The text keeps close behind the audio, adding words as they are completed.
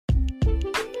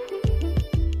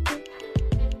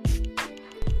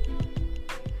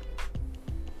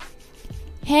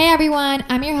Hey everyone,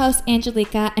 I'm your host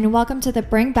Angelika, and welcome to the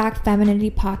Bring Back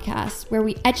Femininity podcast, where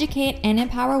we educate and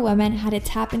empower women how to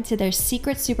tap into their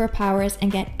secret superpowers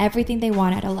and get everything they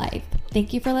want out of life.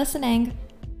 Thank you for listening.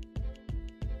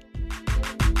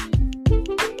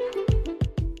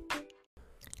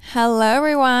 Hello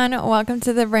everyone, welcome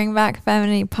to the Bring Back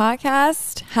Femininity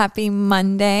podcast. Happy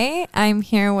Monday. I'm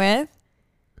here with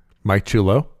Mike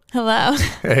Chulo. Hello.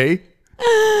 Hey.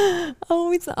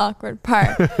 Always the awkward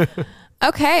part.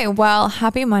 Okay, well,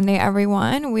 happy Monday,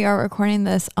 everyone. We are recording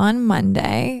this on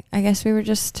Monday. I guess we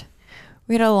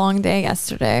had a long day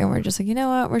yesterday, and we're just like, you know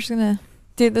what? We're just going to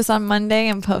do this on Monday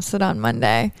and post it on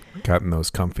Monday. Got in those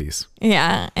comfies.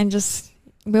 Yeah, and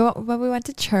we went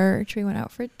to church. We went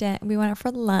out for we went out for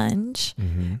lunch.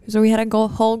 Mm-hmm. So we had a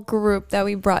whole group that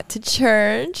we brought to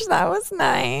church. That was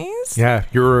nice. Yeah,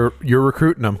 you're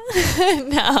recruiting them.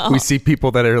 No, we see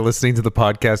people that are listening to the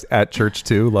podcast at church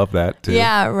too. Love that too.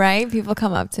 Yeah, right. People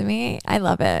come up to me. I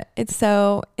love it. It's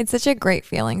such a great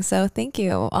feeling. So thank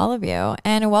you, all of you,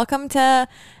 and welcome to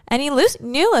any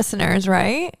new listeners.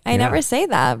 Right? I never say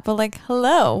that, but like,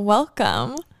 hello,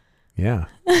 welcome. Yeah,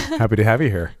 happy to have you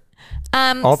here.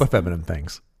 All the feminine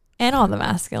things. And all the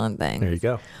masculine things. There you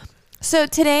go. So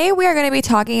today we are going to be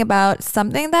talking about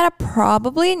something that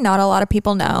probably not a lot of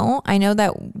people know. I know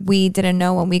that we didn't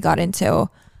know when we got into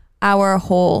our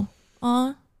whole,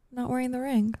 not wearing the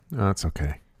ring. Oh, it's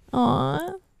okay.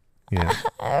 Aw. Yeah.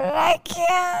 I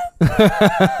can't.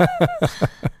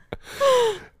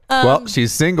 Well,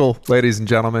 she's single, ladies and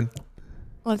gentlemen.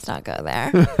 Let's not go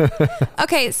there.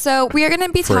 Okay, so we are going to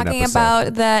be talking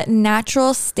about the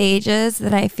natural stages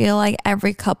that I feel like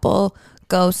every couple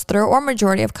goes through, or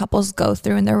majority of couples go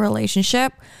through in their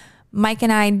relationship. Mike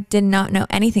and I did not know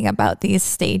anything about these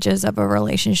stages of a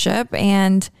relationship.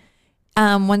 And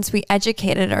once we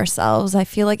educated ourselves, I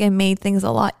feel like it made things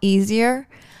a lot easier.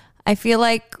 I feel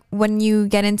like when you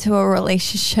get into a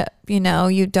relationship,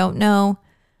 you don't know.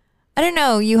 I don't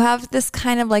know. You have this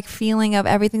kind of like feeling of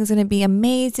everything's going to be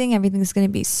amazing. Everything's going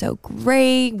to be so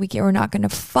great. We're not going to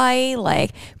fight.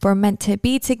 Like, we're meant to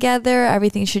be together.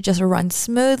 Everything should just run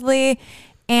smoothly.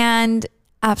 And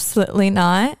absolutely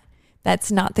not.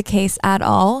 That's not the case at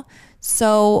all.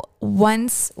 So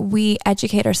once we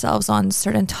educate ourselves on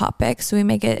certain topics, we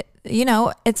make it,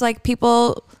 it's like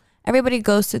everybody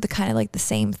goes through the kind of like the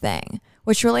same thing,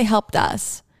 which really helped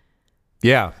us.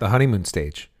 Yeah. The honeymoon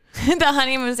stage. The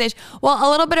honeymoon stage. Well,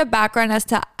 a little bit of background as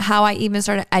to how I even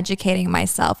started educating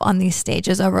myself on these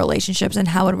stages of relationships and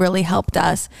how it really helped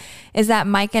us is that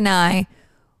Mike and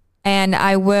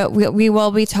we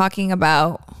will be talking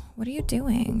about, what are you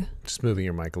doing? Just moving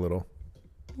your mic a little.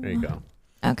 There you go.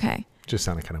 Okay. Just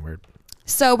sounded kind of weird.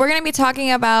 So we're going to be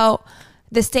talking about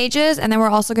the stages, and then we're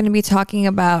also going to be talking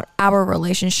about our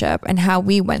relationship and how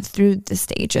we went through the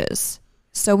stages.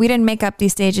 So we didn't make up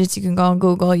these stages. You can go on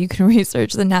Google. You can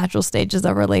research the natural stages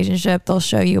of relationship. They'll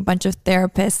show you a bunch of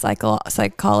therapists,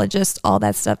 psychologists, all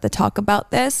that stuff that talk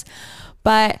about this.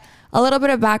 But a little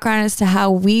bit of background as to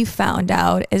how we found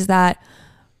out is that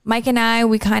Mike and I,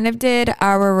 we kind of did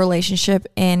our relationship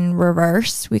in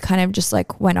reverse. We kind of just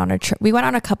like went on a trip. We went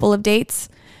on a couple of dates,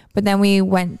 but then we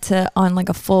went on like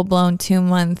a full-blown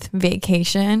 2-month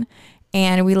vacation.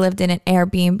 And we lived in an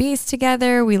Airbnbs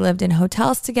together. We lived in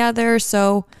hotels together.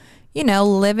 So,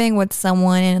 living with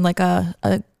someone in like a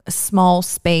small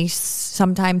space,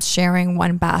 sometimes sharing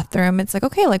one bathroom. It's like,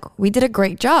 okay, like we did a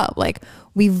great job. Like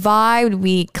we vibed,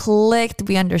 we clicked,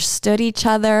 we understood each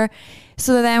other.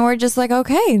 So then we're just like,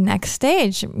 okay, next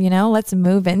stage, let's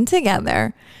move in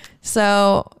together.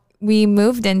 So we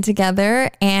moved in together,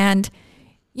 and,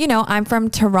 I'm from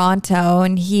Toronto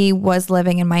and he was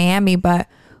living in Miami, but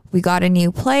we got a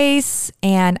new place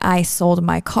and I sold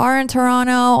my car in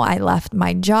Toronto. I left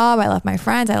my job. I left my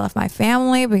friends. I left my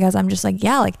family because I'm just like,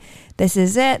 yeah, like this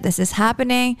is it. This is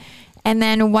happening. And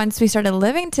then once we started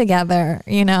living together,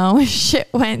 shit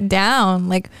went down.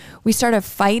 Like we started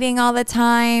fighting all the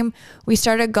time. We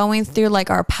started going through like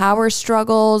our power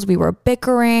struggles. We were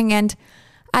bickering. And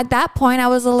at that point I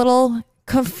was a little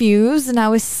confused and I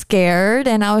was scared.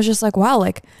 And I was just like, wow,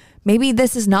 like maybe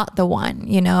this is not the one,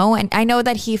 And I know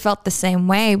that he felt the same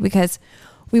way because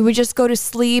we would just go to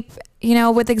sleep,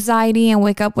 with anxiety and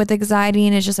wake up with anxiety.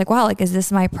 And it's just like, wow, like, is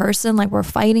this my person? Like, we're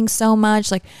fighting so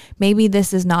much. Like, maybe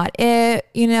this is not it,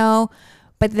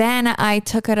 But then I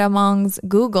took it amongst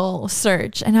Google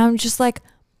search and I'm just like,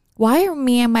 why are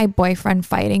me and my boyfriend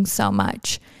fighting so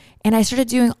much? And I started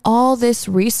doing all this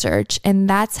research, and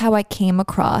that's how I came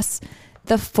across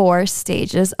the 4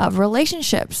 stages of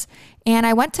relationships. And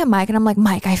I went to Mike and I'm like,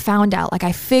 Mike, I found out, like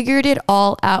I figured it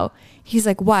all out. He's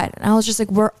like, what? And I was just like,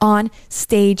 we're on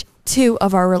stage 2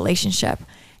 of our relationship.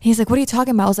 He's like, what are you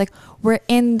talking about? I was like, we're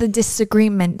in the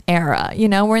disagreement era.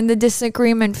 We're in the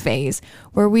disagreement phase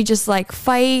where we just like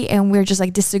fight and we're just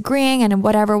like disagreeing and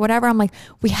whatever. I'm like,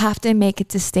 we have to make it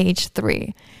to stage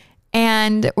 3.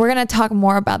 And we're going to talk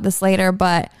more about this later.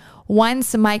 But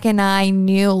once Mike and I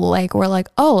knew, like, we're like,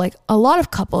 oh, like a lot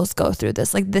of couples go through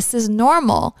this. Like, this is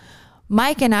normal.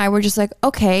 Mike and I were just like,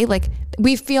 okay, like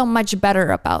we feel much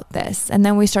better about this. And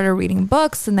then we started reading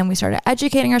books and then we started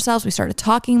educating ourselves. We started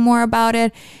talking more about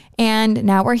it. And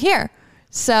now we're here.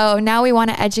 So now we want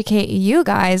to educate you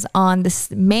guys on the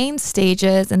main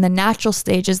stages and the natural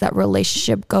stages that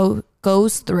relationship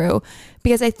goes through,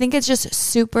 because I think it's just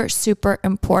super, super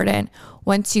important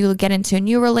once you get into a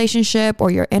new relationship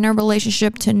or you're in a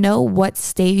relationship to know what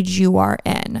stage you are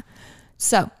in.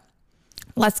 So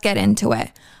let's get into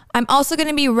it. I'm also going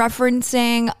to be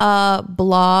referencing a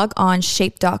blog on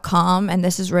shape.com, and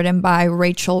this is written by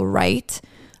Rachel Wright.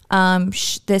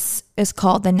 This is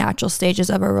called The Natural Stages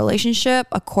of a Relationship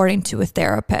According to a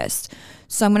Therapist.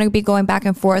 So I'm going to be going back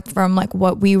and forth from like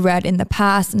what we read in the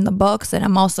past in the books, and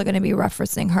I'm also going to be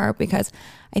referencing her because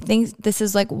I think this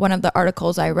is like one of the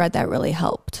articles I read that really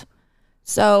helped.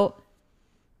 So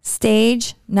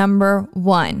stage number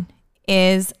 1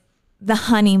 is the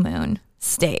honeymoon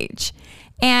stage.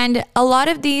 And a lot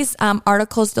of these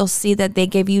articles, they'll see that they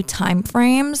give you time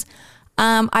frames.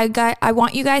 I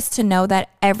want you guys to know that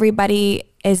everybody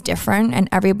is different and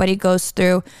everybody goes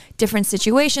through different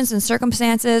situations and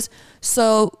circumstances.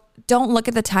 So don't look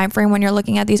at the time frame when you're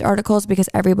looking at these articles because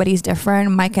everybody's different.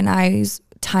 Mike and I's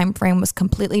time frame was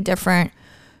completely different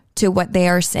to what they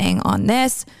are saying on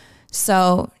this.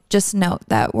 So just note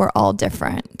that we're all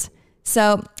different.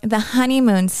 So the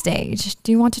honeymoon stage.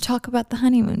 Do you want to talk about the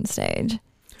honeymoon stage?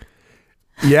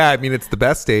 Yeah, I mean, it's the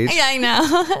best stage. Yeah, I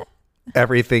know.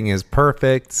 Everything is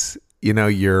perfect.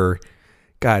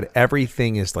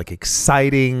 Everything is like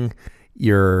exciting.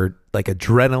 Your like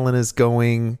adrenaline is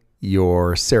going.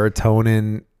 Your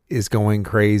serotonin is going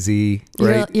crazy.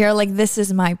 Right? You're like, this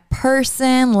is my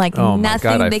person. Like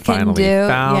nothing they can do.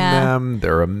 Found them.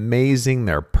 They're amazing.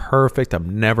 They're perfect.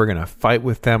 I'm never gonna fight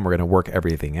with them. We're gonna work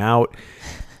everything out.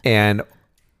 And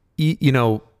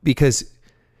because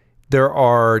there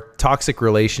are toxic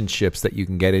relationships that you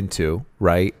can get into,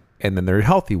 right? And then there are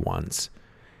healthy ones.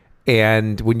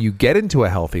 And when you get into a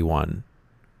healthy one,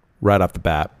 right off the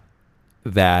bat,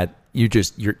 that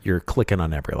you're clicking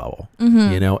on every level.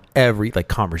 Mm-hmm. Every like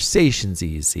conversation's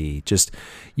easy. Just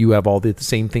you have all the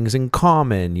same things in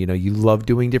common. You love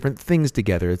doing different things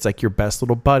together. It's like your best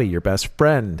little buddy, your best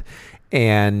friend.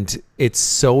 And it's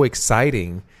so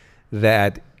exciting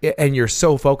that, and you're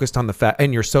so focused on the fact,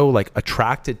 and you're so like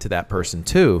attracted to that person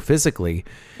too, physically.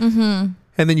 Mm-hmm.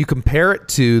 And then you compare it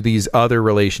to these other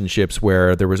relationships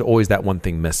where there was always that one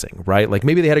thing missing, right? Like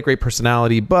maybe they had a great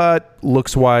personality, but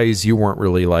looks wise, you weren't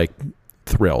really like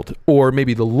thrilled. Or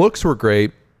maybe the looks were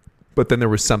great, but then there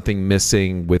was something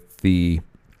missing with the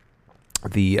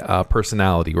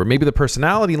personality. Or maybe the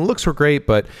personality and looks were great,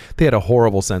 but they had a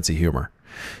horrible sense of humor.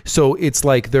 So it's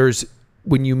like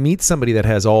when you meet somebody that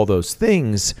has all those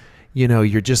things,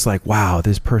 you're just like, wow,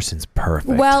 this person's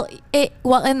perfect. Well,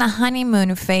 in the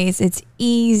honeymoon phase, it's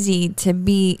easy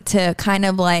to kind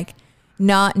of like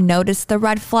not notice the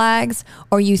red flags,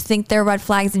 or you think they're red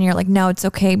flags and you're like, no, it's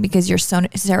okay because your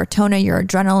serotonin, your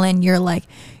adrenaline,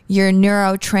 your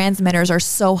neurotransmitters are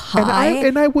so high.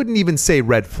 And I wouldn't even say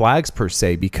red flags per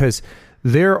se, because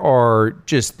there are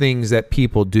just things that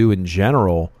people do in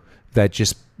general that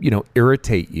just,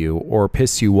 irritate you or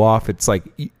piss you off. It's like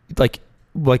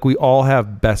we all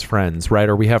have best friends, right?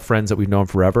 Or we have friends that we've known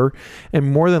forever.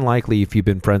 And more than likely, if you've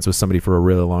been friends with somebody for a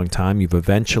really long time, you've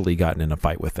eventually gotten in a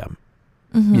fight with them.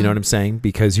 Mm-hmm. You know what I'm saying?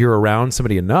 Because you're around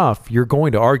somebody enough, you're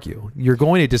going to argue. You're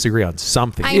going to disagree on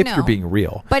something you're being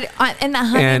real. But in the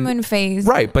honeymoon phase.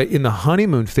 Right. But in the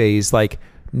honeymoon phase, like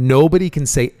nobody can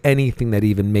say anything that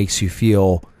even makes you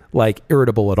feel like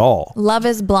irritable at all. Love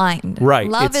is blind. Right.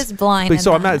 Love is blind.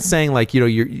 So I'm not saying like,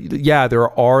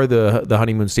 there are the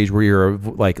honeymoon stage where you're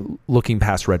like looking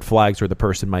past red flags where the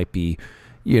person might be,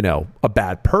 a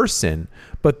bad person,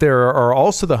 but there are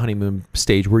also the honeymoon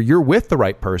stage where you're with the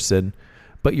right person,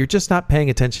 but you're just not paying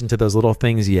attention to those little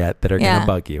things yet that are going to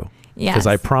bug you. Yes. Because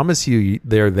I promise you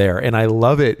they're there. And I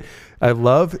love it. I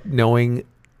love knowing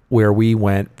where we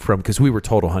went from, because we were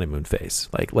total honeymoon phase.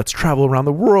 Like, let's travel around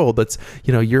the world. Let's,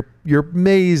 you're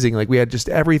amazing. Like we had just,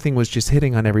 everything was just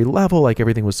hitting on every level. Like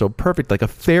everything was so perfect, like a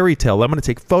fairy tale. I'm going to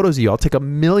take photos of you. I'll take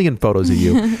 1,000,000 photos of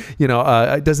you.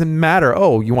 It doesn't matter.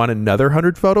 Oh, you want another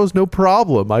 100 photos? No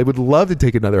problem. I would love to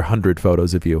take another 100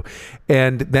 photos of you.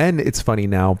 And then it's funny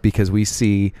now because we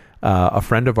see a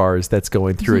friend of ours that's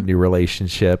going through a new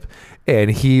relationship,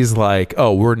 and he's like,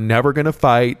 "Oh, we're never gonna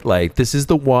fight. Like, this is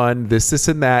the one. This,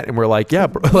 and that." And we're like, "Yeah,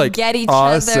 bro, like, get each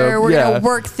awesome. other. We're gonna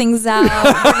work things out.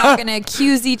 We're not gonna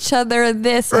accuse each other of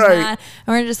this and that."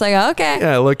 And we're just like, "Okay."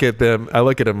 Yeah, I look at them. I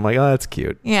look at him like, "Oh, that's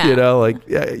cute." Yeah. You know, like,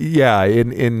 yeah.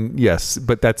 In yes,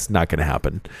 but that's not gonna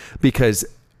happen because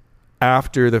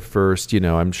after the first,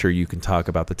 I'm sure you can talk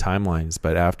about the timelines,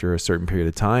 but after a certain period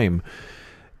of time,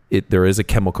 there is a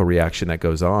chemical reaction that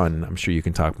goes on. I'm sure you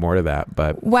can talk more to that,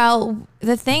 but well,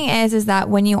 the thing is that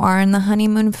when you are in the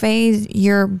honeymoon phase,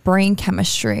 your brain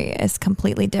chemistry is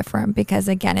completely different because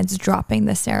again, it's dropping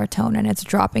the serotonin, it's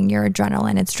dropping your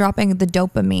adrenaline, it's dropping the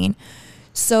dopamine.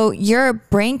 So your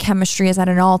brain chemistry is at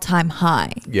an all-time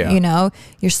high. Yeah.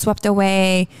 You're swept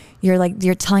away.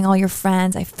 You're telling all your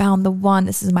friends, "I found the one.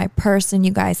 This is my person.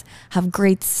 You guys have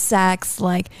great sex."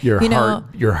 Like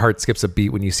your heart skips a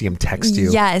beat when you see him text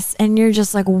you. Yes. And you're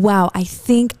just like, "Wow, I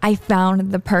think I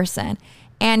found the person."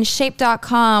 And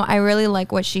shape.com, I really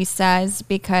like what she says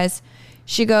because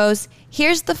she goes,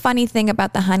 "Here's the funny thing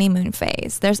about the honeymoon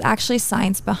phase. There's actually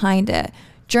science behind it.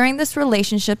 During this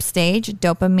relationship stage,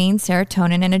 dopamine,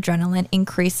 serotonin, and adrenaline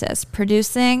increases,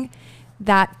 producing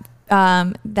that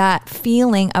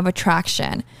feeling of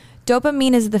attraction.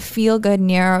 Dopamine is the feel-good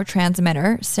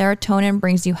neurotransmitter. Serotonin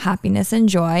brings you happiness and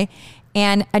joy,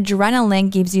 and adrenaline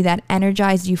gives you that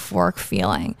energized, euphoric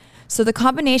feeling. So the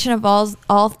combination of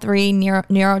all three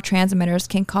neurotransmitters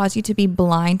can cause you to be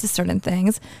blind to certain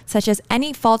things, such as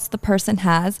any faults the person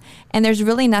has, and there's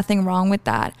really nothing wrong with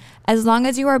that, as long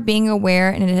as you are being aware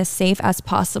and it is as safe as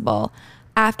possible.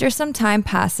 After some time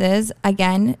passes,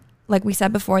 again, like we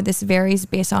said before, this varies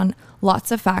based on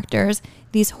lots of factors.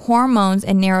 These hormones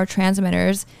and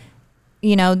neurotransmitters,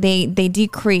 they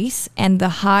decrease and the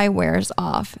high wears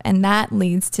off, and that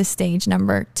leads to stage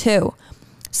number 2.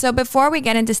 So before we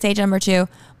get into stage number 2,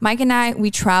 Mike and I,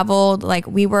 we traveled, like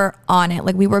we were on it.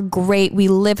 Like we were great. We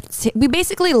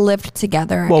basically lived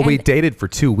together. Well, we dated for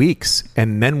 2 weeks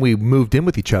and then we moved in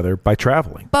with each other by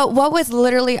traveling. But what was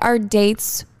literally our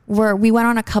dates we went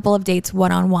on a couple of dates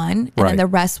one-on-one and then the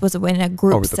rest was in a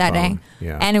group setting.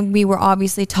 Yeah. And we were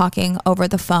obviously talking over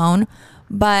the phone.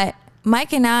 But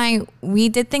Mike and I, we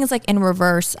did things like in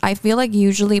reverse. I feel like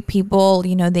usually people,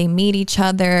 they meet each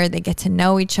other, they get to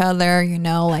know each other,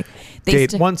 like they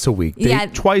date once a week,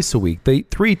 date twice a week,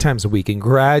 date 3 times a week, and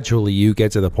gradually you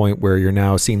get to the point where you're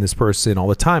now seeing this person all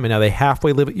the time, and now they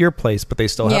halfway live at your place, but they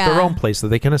still have their own place that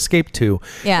they can escape to.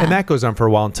 Yeah. And that goes on for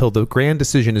a while until the grand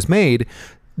decision is made.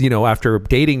 After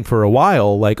dating for a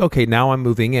while, like, okay, now I'm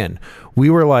moving in. We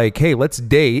were like, hey, let's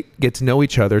date, get to know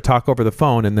each other, talk over the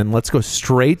phone, and then let's go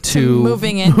straight to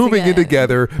moving in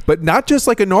together, but not just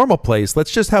like a normal place. Let's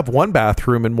just have one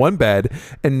bathroom and one bed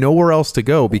and nowhere else to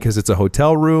go because it's a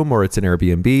hotel room or it's an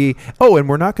Airbnb. Oh, and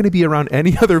we're not going to be around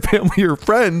any other family or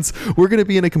friends. We're going to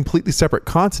be in a completely separate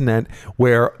continent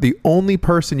where the only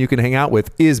person you can hang out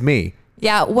with is me.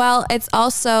 Yeah, well, it's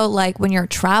also like when you're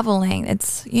traveling,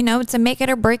 it's, it's a make it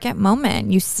or break it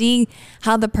moment. You see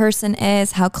how the person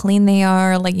is, how clean they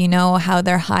are, like, how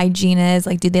their hygiene is.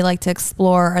 Like, do they like to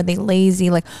explore? Are they lazy?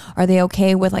 Like, are they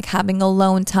okay with like having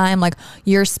alone time? Like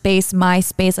your space, my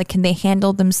space, like, can they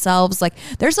handle themselves? Like,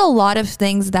 there's a lot of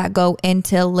things that go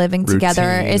into living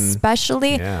together,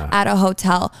 especially at a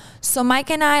hotel. So Mike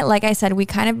and I, like I said, we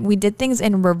did things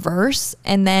in reverse,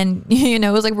 and then,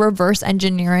 it was like reverse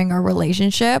engineering our relationship.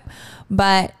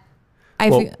 But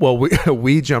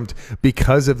we jumped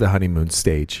because of the honeymoon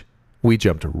stage. We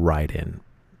jumped right in,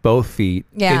 both feet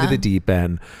into the deep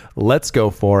end. Let's go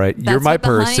for it. You're my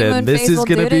person. This is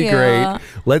going to be great.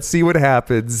 Let's see what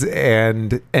happens.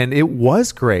 And it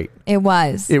was great. It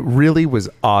was. It really was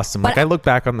awesome. Like I look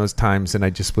back on those times and I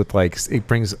just it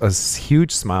brings a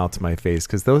huge smile to my face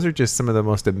because those are just some of the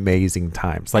most amazing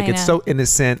times. Like it's so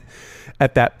innocent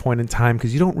at that point in time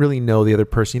because you don't really know the other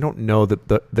person. You don't know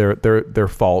their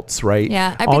faults, right?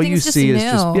 Yeah. All you see is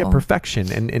new. just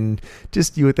perfection and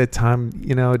just you at that time.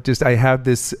 I have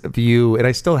this view, and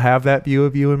I still have that view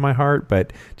of you in my heart.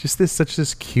 But just such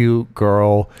this cute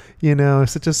girl,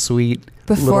 such a sweet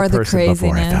before little the person. craziness.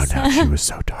 Before I found out she was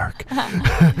so dark.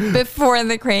 Before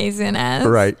the craziness.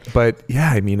 Right. But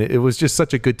yeah, it was just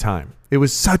such a good time. It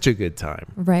was such a good time.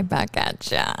 Right back at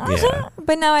you. Yeah.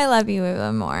 But now I love you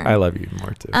even more. I love you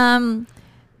more too.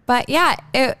 But yeah,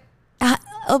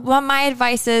 well, my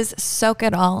advice is soak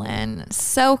it all in.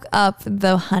 Soak up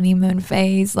the honeymoon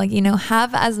phase. Like,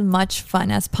 have as much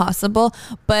fun as possible.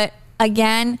 But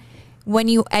again, when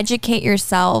you educate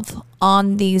yourself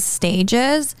on these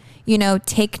stages, you know,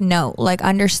 take note, like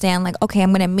understand, like, okay,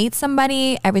 I'm going to meet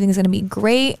somebody. Everything's going to be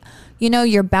great. You know,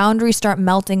 your boundaries start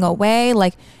melting away.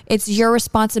 Like it's your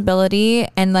responsibility.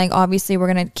 And like, obviously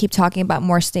we're going to keep talking about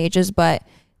more stages, but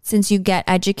since you get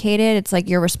educated, it's like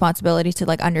your responsibility to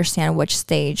like understand which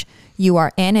stage you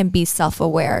are in and be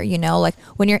self-aware, you know, like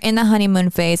when you're in the honeymoon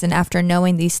phase and after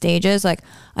knowing these stages, like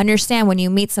understand when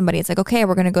you meet somebody, it's like, okay,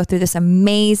 we're going to go through this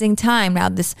amazing time. Now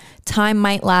this time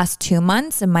might last 2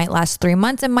 months, it might last 3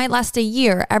 months, it might last a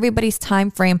year. Everybody's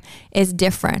time frame is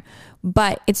different,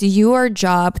 but it's your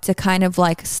job to kind of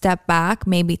like step back,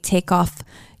 maybe take off,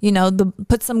 you know,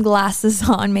 put some glasses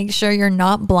on, make sure you're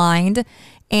not blind,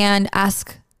 and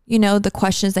ask, you know, the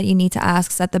questions that you need to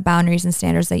ask, set the boundaries and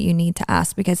standards that you need to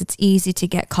ask, because it's easy to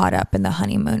get caught up in the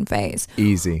honeymoon phase.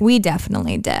 Easy. We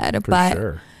definitely did, but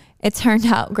sure. It turned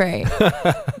out great.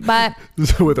 But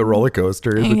with a roller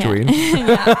coaster in between.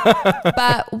 Yeah.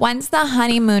 But once the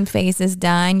honeymoon phase is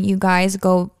done, you guys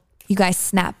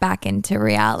snap back into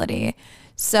reality.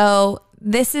 So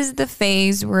this is the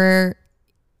phase where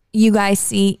you guys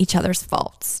see each other's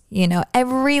faults. You know,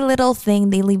 every little thing.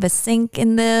 They leave a sink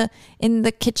in the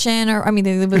kitchen, or I mean,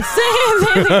 they leave a sink.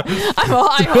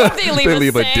 I hope they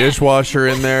leave a dishwasher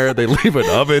in there. They leave an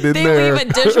oven in there. They leave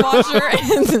a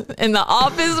dishwasher in the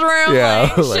office room.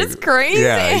 Yeah, like shit's crazy.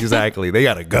 Yeah, exactly. They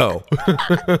gotta go.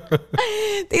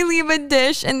 They leave a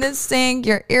dish in the sink.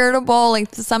 You're irritable.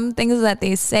 Like some things that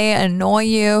they say annoy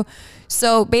you.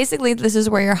 So basically, this is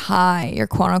where your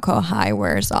quote unquote high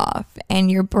wears off and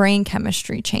your brain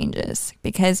chemistry changes,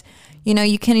 because, you know,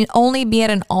 you can only be at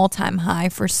an all-time high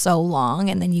for so long,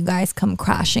 and then you guys come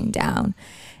crashing down.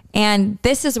 And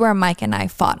this is where Mike and I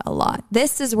fought a lot.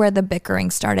 This is where the bickering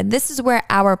started. This is where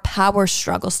our power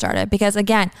struggle started, because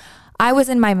again, I was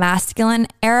in my masculine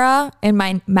era, in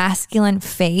my masculine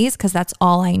phase, because that's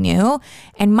all I knew.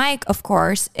 And Mike, of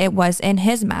course, it was in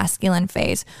his masculine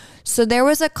phase. So there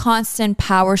was a constant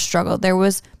power struggle. There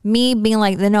was me being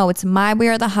like, no, it's my way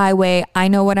or the highway. I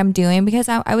know what I'm doing, because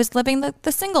I was living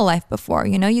the single life before.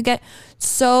 You know, you get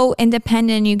so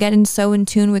independent, you get so in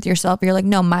tune with yourself. You're like,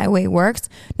 no, my way works.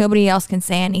 Nobody else can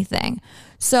say anything.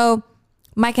 So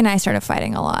Mike and I started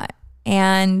fighting a lot.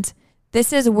 And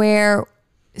this is where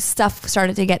stuff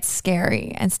started to get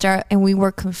scary and we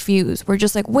were confused. We're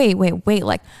just like, wait,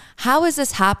 like, how is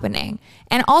this happening?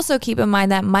 And also keep in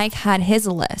mind that Mike had his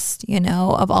list, you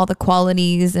know, of all the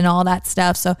qualities and all that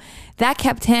stuff. So that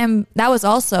was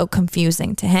also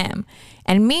confusing to him.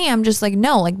 And me, I'm just like,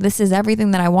 no, like, this is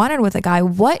everything that I wanted with a guy.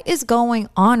 What is going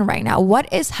on right now?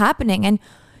 What is happening? And,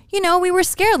 you know, we were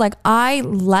scared. Like, I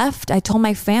left, I told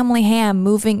my family, hey, I'm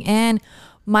moving in.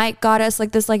 Mike got us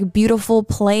like this like beautiful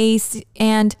place,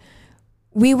 and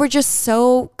we were just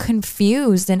so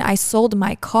confused. And I sold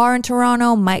my car in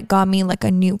Toronto. Mike got me like a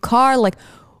new car. Like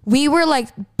we were like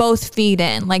both feet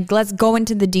in, like, let's go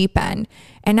into the deep end.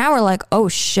 And now we're like, oh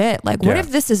shit, like what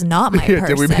if this is not my person?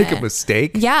 Did we make a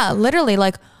mistake? Yeah, literally,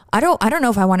 like I don't know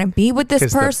if I want to be with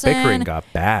this person. The bickering got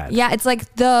bad. Yeah, it's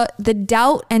like the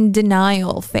doubt and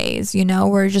denial phase, you know,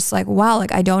 we're just like, wow,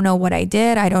 like I don't know what I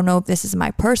did. I don't know if this is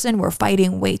my person. We're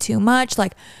fighting way too much.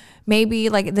 Like maybe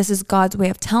like this is God's way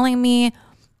of telling me.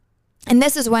 And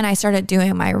this is when I started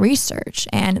doing my research,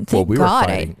 and we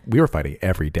were fighting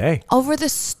every day over the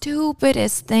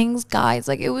stupidest things, guys.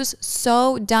 Like it was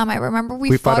so dumb. I remember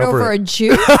we fought over a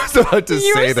juice. I was about to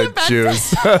say the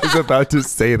juice. I was about to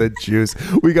say the juice.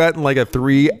 We got in like a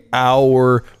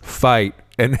 3-hour fight,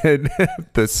 and then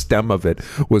the stem of it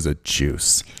was a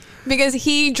juice. Because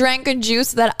he drank a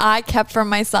juice that I kept for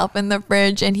myself in the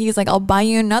fridge, and he's like, I'll buy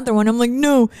you another one. I'm like,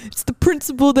 no, it's the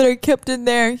principle that I kept in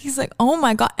there. He's like, oh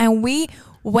my God. And we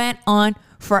went on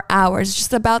for hours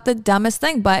just about the dumbest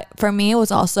thing. But for me, it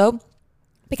was also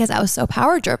because I was so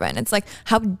power driven. It's like,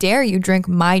 how dare you drink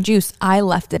my juice? I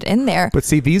left it in there. But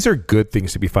see, these are good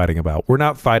things to be fighting about. We're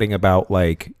not fighting about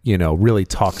like, you know, really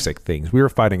toxic things. We were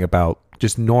fighting about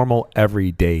just normal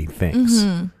everyday things.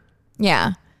 Mm-hmm.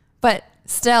 Yeah. But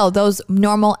still, those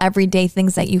normal everyday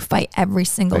things that you fight every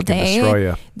single day, destroy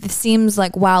you. It seems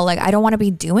like, wow, like I don't want to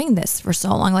be doing this for so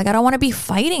long. Like I don't want to be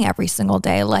fighting every single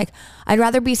day. Like I'd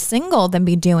rather be single than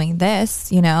be doing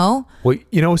this, you know? Well,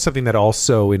 you know, something that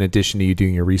also, in addition to you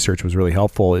doing your research, was really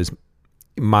helpful is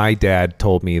my dad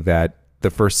told me that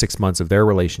the first 6 months of their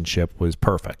relationship was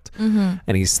perfect. Mm-hmm.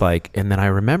 And he's like, and then I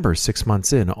remember 6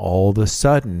 months in, all of a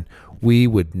sudden, we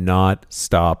would not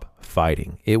stop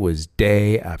fighting. It was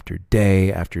day after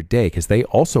day after day, because they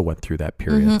also went through that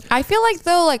period. Mm-hmm. I feel like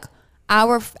though, like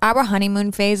our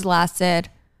honeymoon phase lasted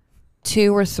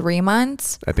 2 or 3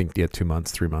 months. I think 2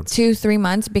 months, 3 months. 2-3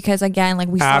 months, because again, like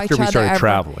we saw After each we other started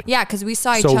traveling. Yeah, because we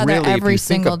saw each So other really, every if you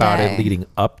single think about day. it, leading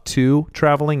up to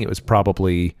traveling, it was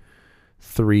probably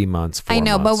 3 months, 4 I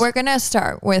know, months. but we're gonna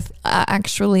start with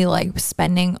actually like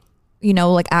spending,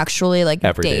 like actually like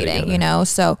Every day dating, together.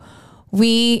 So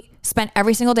we spent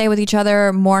every single day with each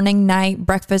other, morning, night,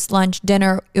 breakfast, lunch,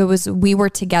 dinner. We were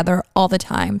together all the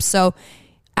time. So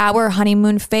our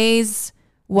honeymoon phase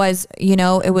was,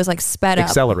 it was like sped up.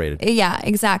 Accelerated. Yeah,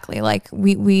 exactly. Like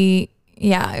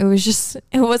it was just,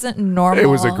 it wasn't normal. It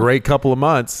was a great couple of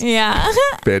months. Yeah.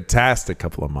 Fantastic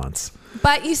couple of months.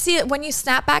 But you see, when you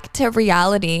snap back to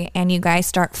reality and you guys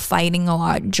start fighting a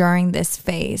lot during this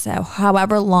phase,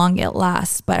 however long it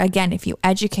lasts. But again, if you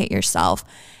educate yourself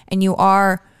and you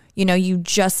are, you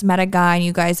just met a guy and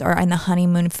you guys are in the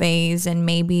honeymoon phase and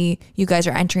maybe you guys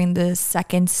are entering the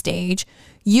second stage,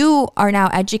 you are now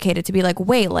educated to be like,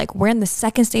 wait, like we're in the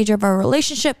second stage of our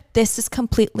relationship. This is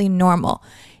completely normal.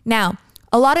 Now,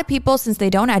 a lot of people, since they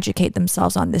don't educate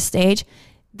themselves on this stage,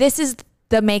 this is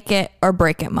the make it or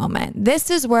break it moment.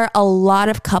 This is where a lot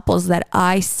of couples that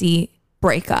I see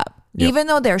break up. Yep. Even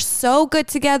though they're so good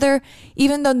together,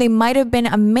 even though they might have been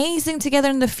amazing together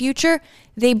in the future,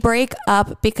 they break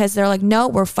up because they're like, no,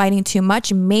 we're fighting too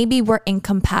much. Maybe we're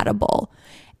incompatible.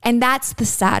 And that's the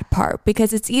sad part,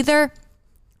 because it's either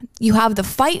you have the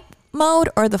fight mode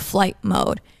or the flight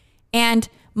mode. And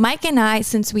Mike and I,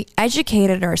 since we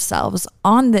educated ourselves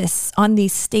on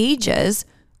these stages,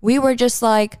 we were just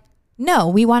like, no,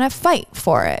 we want to fight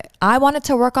for it. I wanted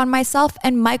to work on myself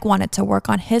and Mike wanted to work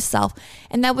on himself.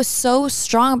 And that was so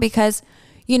strong because,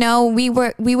 we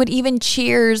would even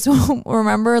cheers,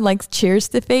 remember, like cheers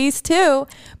to phase 2,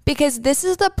 because this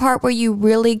is the part where you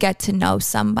really get to know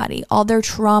somebody, all their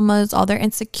traumas, all their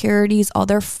insecurities, all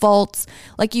their faults.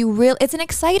 Like it's an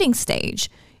exciting stage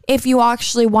if you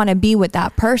actually want to be with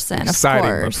that person.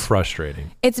 Exciting, of course. but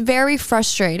frustrating. It's very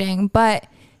frustrating, but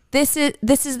this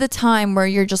is the time where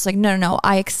you're just like, no,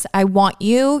 I want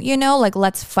you, like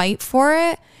let's fight for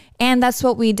it. And that's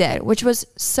what we did, which was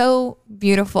so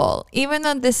beautiful. Even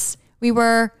though we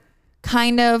were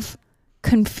kind of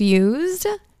confused,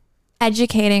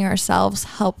 educating ourselves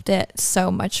helped it so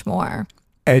much more.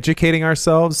 Educating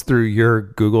ourselves through your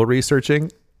Google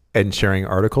researching and sharing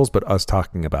articles, but us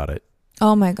talking about it.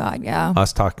 Oh my God, yeah.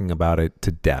 Us talking about it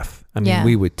to death. I mean,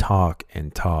 we would talk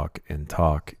and talk and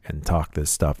talk and talk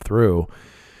this stuff through.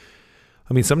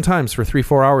 I mean, sometimes for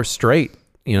 3-4 hours straight,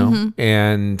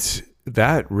 and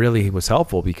that really was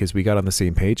helpful because we got on the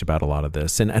same page about a lot of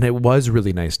this. And it was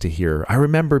really nice to hear. I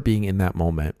remember being in that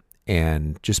moment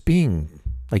and just being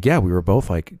like, yeah, we were both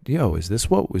like, yo, is this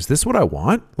what I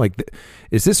want? Like,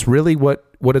 is this really what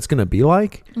it's going to be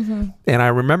like? Mm-hmm. And I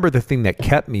remember the thing that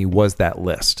kept me was that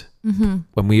list. Mm-hmm.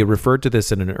 When we had referred to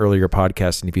this in an earlier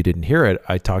podcast, and if you didn't hear it,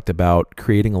 I talked about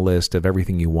creating a list of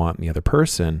everything you want in the other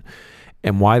person.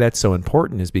 And why that's so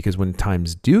important is because when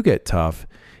times do get tough,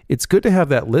 it's good to have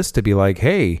that list to be like,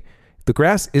 hey, the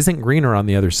grass isn't greener on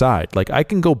the other side. Like, I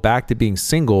can go back to being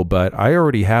single, but I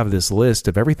already have this list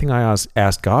of everything I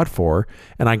asked God for,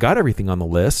 and I got everything on the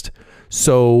list.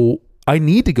 So I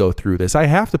need to go through this. I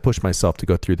have to push myself to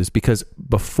go through this, because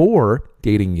before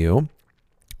dating you,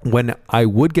 when I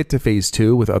would get to phase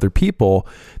 2 with other people,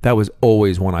 that was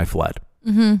always when I fled.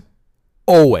 Mm-hmm.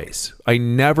 Always. I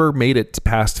never made it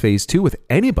past phase 2 with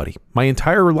anybody my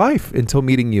entire life until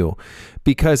meeting you,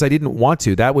 because I didn't want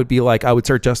to. That would be like, I would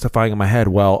start justifying in my head,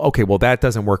 well, okay, well, that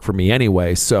doesn't work for me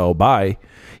anyway, so bye.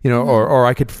 Or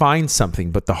I could find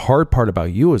something. But the hard part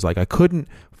about you is like, I couldn't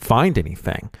find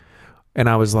anything. And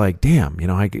I was like, damn, what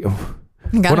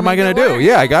am I going to do?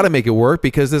 Yeah, I got to make it work,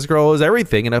 because this girl is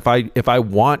everything. And if I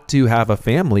want to have a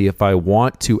family, if I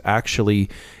want to actually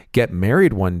get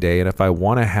married one day, and if I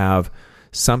want to have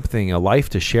a life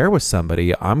to share with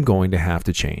somebody, I'm going to have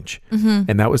to change. Mm-hmm.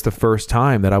 And that was the first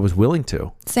time that I was willing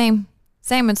to. Same.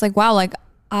 It's like, wow, like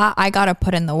I got to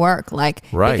put in the work, like,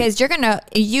 right. Because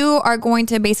you are going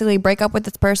to basically break up with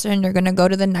this person. You're going to go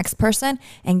to the next person.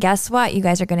 And guess what? You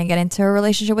guys are going to get into a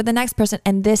relationship with the next person.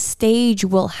 And this stage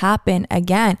will happen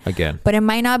again. But it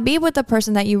might not be with the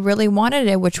person that you really wanted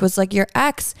it, which was like your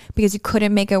ex, because you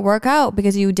couldn't make it work out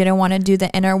because you didn't want to do the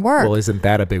inner work. Well, isn't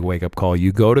that a big wake up call?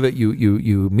 You go to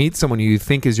you meet someone you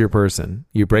think is your person,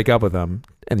 you break up with them,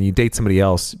 and you date somebody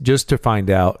else just to find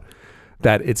out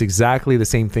that it's exactly the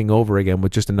same thing over again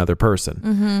with just another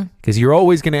person. Because you're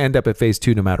always going to end up at phase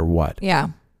 2 no matter what. Yeah.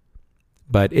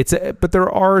 But there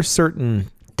are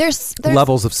certain there's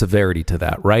levels of severity to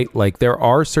that, right? Like, there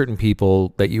are certain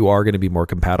people that you are going to be more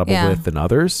compatible with than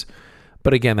others.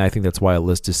 But again, I think that's why a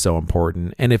list is so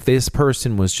important. And if this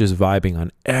person was just vibing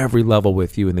on every level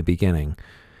with you in the beginning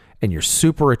and you're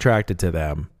super attracted to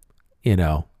them, you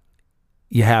know,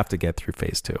 you have to get through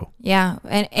phase 2. Yeah.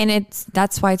 And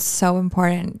that's why it's so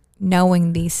important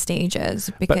knowing these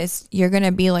stages, because you're going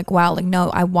to be like, wow, like, no,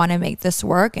 I want to make this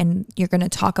work. And you're going to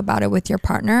talk about it with your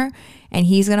partner and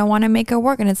he's going to want to make it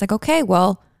work. And it's like, okay,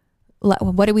 well,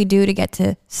 what do we do to get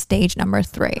to stage number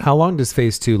 3? How long does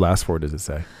phase 2 last for, does it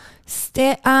say?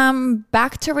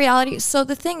 Back to reality. So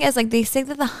the thing is, like, they say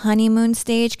that the honeymoon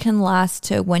stage can last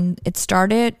to when it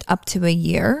started up to a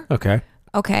year. Okay.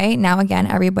 Now again,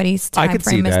 everybody's time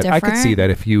frame is different. I could see that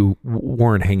if you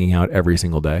weren't hanging out every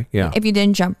single day. Yeah. If you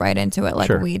didn't jump right into it like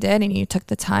we did and you took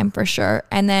the time, for sure.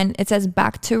 And then it says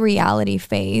back to reality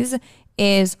phase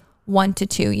is 1 to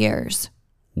 2 years.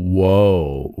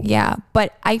 Whoa. Yeah.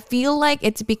 But I feel like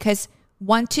it's because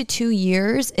 1 to 2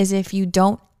 years is if you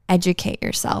don't educate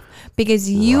yourself, because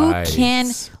you can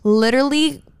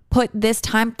literally put this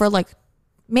time for like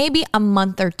maybe a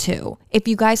month or 2. If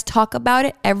you guys talk about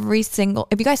it if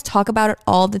you guys talk about it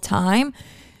all the time,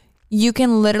 you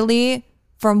can literally,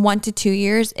 from 1 to 2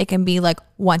 years, it can be like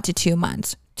 1 to 2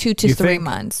 months, 2 to 3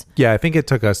 months. Yeah, I think it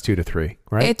took us 2 to 3,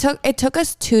 right? It took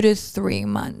us 2 to 3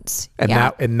 months.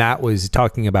 And that was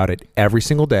talking about it every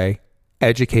single day,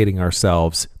 educating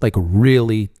ourselves, like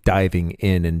really diving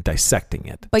in and dissecting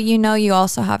it. But you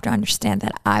also have to understand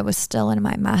that I was still in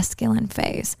my masculine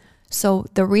phase. So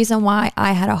the reason why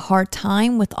I had a hard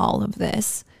time with all of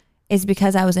this is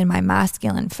because I was in my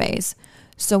masculine phase.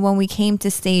 So when we came to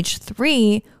stage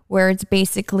 3, where it's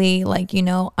basically like,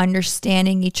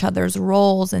 understanding each other's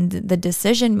roles and the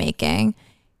decision making,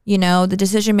 the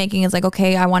decision making is like,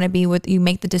 okay, I want to be with you,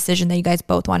 make the decision that you guys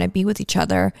both want to be with each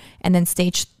other. And then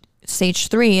stage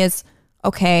 3 is,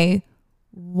 okay,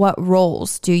 what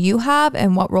roles do you have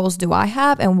and what roles do I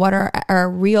have and what are our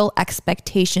real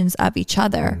expectations of each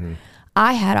other? Mm-hmm.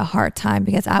 I had a hard time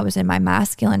because I was in my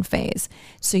masculine phase.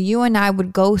 So you and I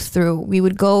would we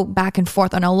would go back and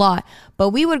forth on a lot, but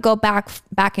we would go back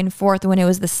and forth when it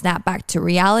was the snap back to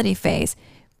reality phase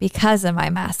because of my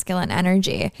masculine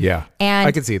energy. Yeah. And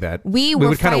I could see that. We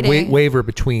would kind of waver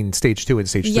between stage 2 and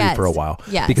stage 3 for a while.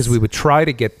 Yes. Because we would try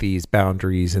to get these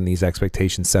boundaries and these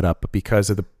expectations set up, but because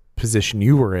of the position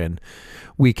you were in,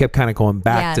 we kept kind of going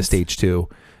back to stage 2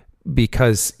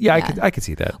 because I could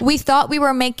see that. We thought we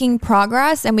were making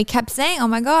progress and we kept saying, oh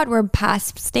my God, we're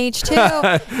past stage 2.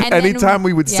 And anytime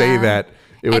we would say that,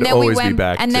 it would always be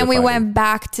back. And then we went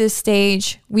back to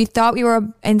we thought we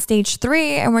were in stage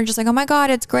 3 and we're just like, oh my God,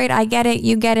 it's great. I get it.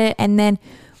 You get it. And then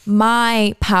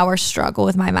my power struggle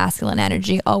with my masculine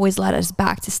energy always led us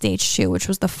back to stage 2, which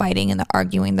was the fighting and the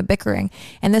arguing, the bickering.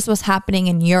 And this was happening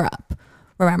in Europe.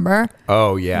 Remember?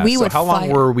 Oh yeah. So how long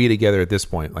were we together at this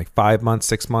point? Like 5 months,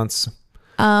 6 months?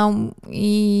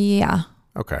 Yeah.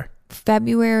 Okay.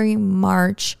 February,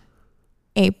 March,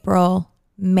 April,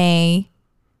 May,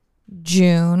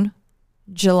 June,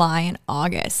 July, and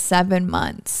August. 7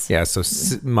 months. Yeah. So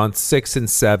months 6 and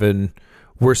 7,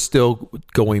 we're still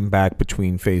going back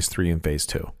between phase 3 and phase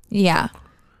 2. Yeah.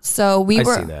 So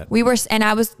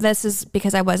this is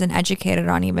because I wasn't educated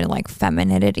on even like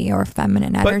femininity or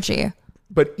feminine energy.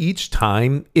 But each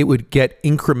time it would get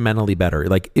incrementally better.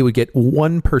 Like it would get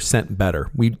 1% better.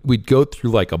 We'd go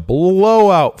through like a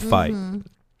blowout fight. Mm-hmm.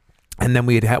 And then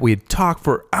we'd talk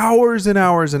for hours and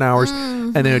hours and hours. Mm-hmm.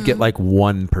 And then it'd get like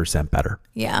 1% better.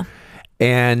 Yeah.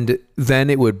 And then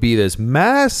it would be this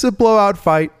massive blowout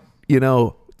fight,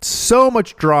 so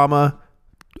much drama,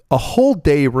 a whole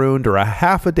day ruined or a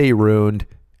half a day ruined,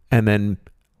 and then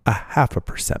a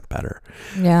 0.5% better.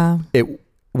 Yeah.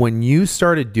 When you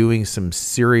started doing some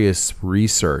serious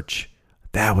research,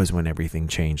 that was when everything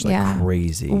changed like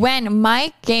crazy. When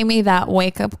Mike gave me that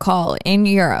wake up call in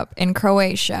Europe, in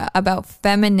Croatia, about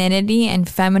femininity and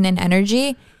feminine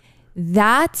energy,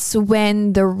 that's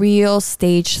when the real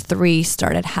stage 3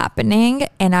 started happening.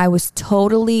 And I was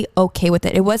totally okay with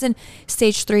it. It wasn't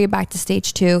stage 3 back to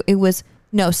stage 2. It was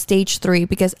stage 3,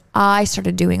 because I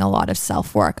started doing a lot of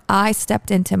self work. I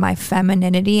stepped into my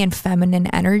femininity and feminine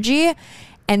energy.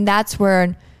 And that's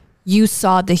where you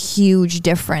saw the huge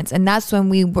difference. And that's when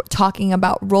we were talking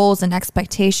about roles and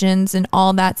expectations and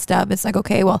all that stuff. It's like,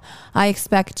 okay, well, I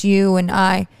expect you and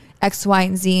I X, Y,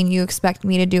 and Z, and you expect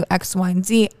me to do X, Y, and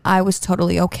Z. I was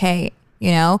totally okay,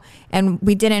 and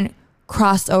we didn't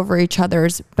cross over each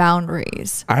other's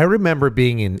boundaries. I remember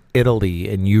being in Italy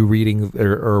and you reading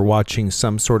or watching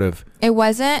some sort of It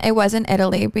wasn't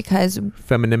Italy because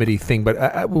femininity thing,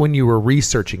 but when you were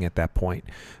researching at that point.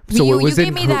 So you, it was you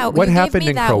gave me that. What you happened gave me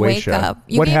in that Croatia? Wake up.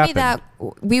 You what gave happened? me that.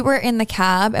 We were in the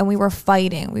cab and we were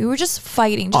fighting. We were just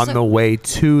fighting. Just on the way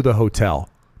to the hotel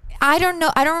I don't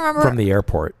know. I don't remember. from the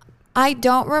airport. I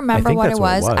don't remember think what that's it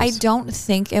what it was. was. I don't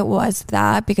think it was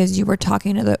that because you were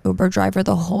talking to the Uber driver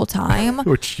the whole time.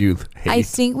 Which you hate. I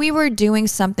think we were doing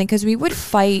something because we would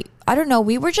fight. I don't know.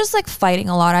 We were just like fighting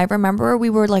a lot. I remember we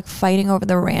were like fighting over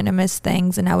the randomest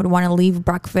things and I would want to leave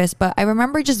breakfast. But I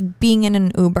remember just being in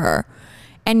an Uber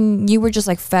and you were just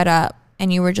like fed up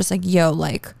and you were just like, yo,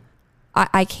 like,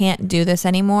 I can't do this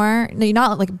anymore. You're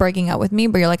not like breaking up with me,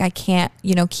 but you're like, I can't,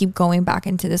 keep going back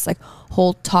into this like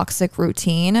whole toxic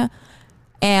routine.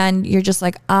 And you're just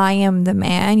like, I am the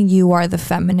man, you are the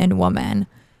feminine woman.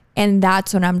 And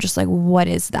that's when I'm just like, what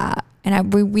is that?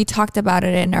 And we talked about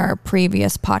it in our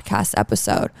previous podcast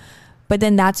episode. But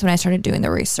then that's when I started doing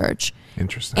the research.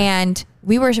 Interesting. And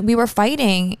we were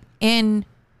fighting in...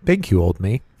 Thank you, old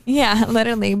me. Yeah,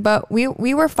 literally. But we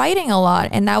were fighting a lot.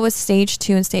 And that was stage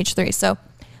 2 and stage 3. So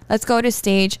let's go to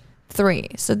stage 3.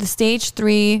 So the stage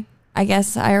 3, I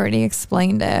guess I already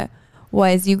explained it,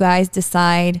 was you guys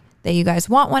decide that you guys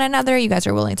want one another. You guys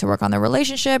are willing to work on the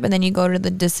relationship. And then you go to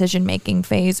the decision-making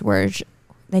phase where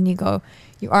then you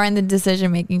are in the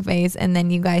decision-making phase. And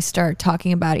then you guys start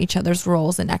talking about each other's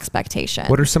roles and expectations.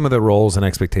 What are some of the roles and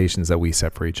expectations that we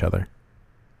set for each other?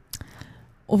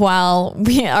 Well,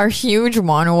 our huge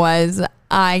one was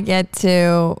I get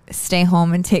to stay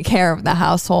home and take care of the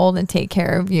household and take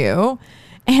care of you.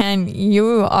 And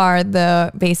you are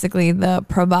basically the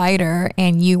provider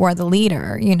and you are the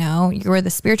leader, you are the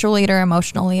spiritual leader,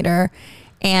 emotional leader.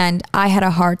 And I had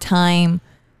a hard time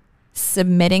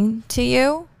submitting to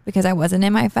you because I wasn't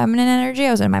in my feminine energy.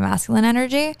 I was in my masculine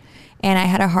energy. And I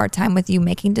had a hard time with you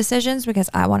making decisions because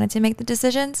I wanted to make the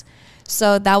decisions.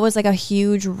 So that was like a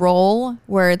huge role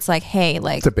where it's like, hey,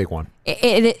 like it's a big one.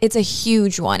 It's a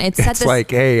huge one. It's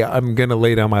like, hey, I'm going to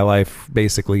lay down my life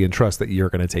basically and trust that you're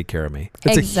going to take care of me.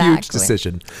 It's a huge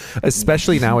decision,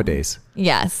 especially nowadays.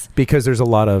 Yes. Because there's a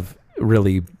lot of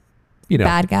really,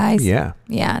 bad guys. Yeah.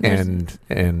 Yeah.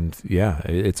 And yeah,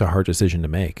 it's a hard decision to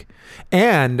make.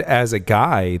 And as a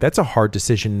guy, that's a hard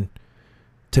decision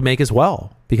to make as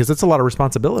well, because that's a lot of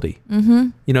responsibility. Mm-hmm.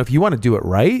 If you want to do it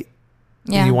right,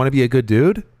 and you want to be a good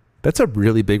dude, that's a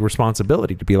really big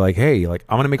responsibility to be like, hey, like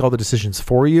I'm going to make all the decisions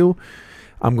for you.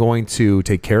 I'm going to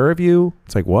take care of you.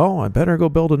 It's like, well, I better go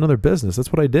build another business.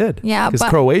 That's what I did. Yeah. Because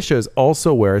Croatia is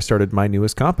also where I started my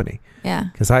newest company. Yeah.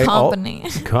 Because company.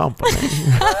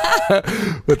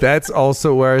 But that's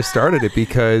also where I started it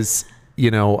because,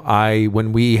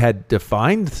 when we had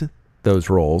defined those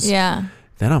roles, then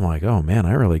I'm like, oh man,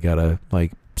 I really got to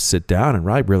like sit down and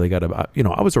I really got to,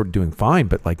 I was already doing fine,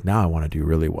 but like now I want to do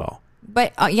really well.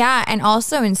 But and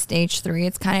also in stage 3,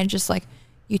 it's kind of just like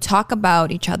you talk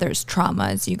about each other's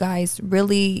traumas. You guys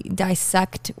really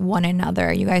dissect one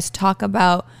another. You guys talk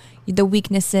about the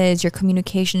weaknesses, your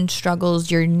communication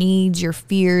struggles, your needs, your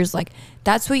fears. Like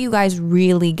that's what you guys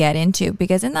really get into,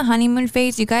 because in the honeymoon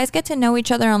phase, you guys get to know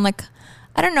each other on like,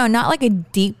 I don't know, not like a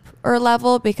deep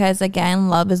level, because again,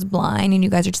 love is blind and you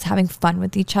guys are just having fun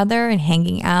with each other and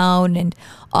hanging out and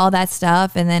all that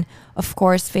stuff. And then of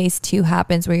course phase 2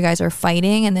 happens where you guys are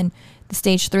fighting, and then the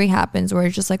stage 3 happens where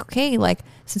it's just like, okay, like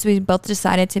since we both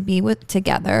decided to be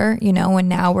together, and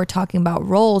now we're talking about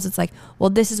roles, it's like,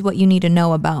 well, this is what you need to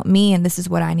know about me and this is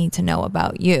what I need to know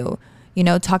about you.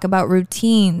 Talk about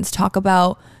routines, talk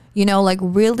about, like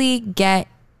really get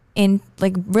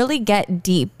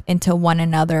deep into one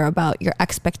another about your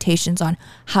expectations on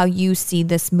how you see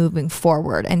this moving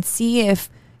forward, and see if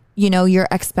your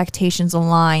expectations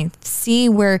align, see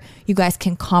where you guys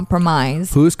can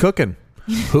compromise. Who's cooking?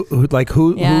 Who's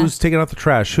taking out the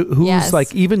trash? Who's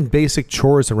like even basic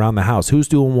chores around the house? Who's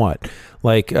doing what?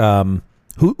 Like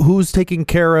who's taking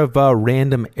care of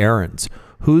random errands?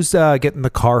 Who's getting the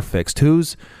car fixed?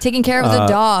 Who's taking care of the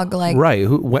dog? Like right.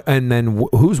 And then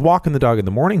who's walking the dog in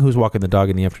the morning? Who's walking the dog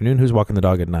in the afternoon? Who's walking the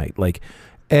dog at night? Like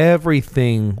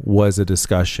everything was a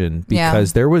discussion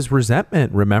because there was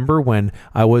resentment. Remember when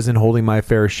I wasn't holding my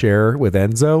fair share with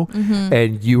Enzo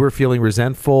and you were feeling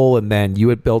resentful, and then you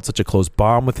had built such a close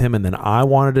bond with him, and then I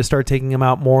wanted to start taking him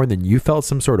out more, and then you felt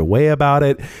some sort of way about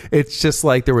it. It's just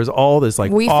like there was all this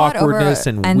like awkwardness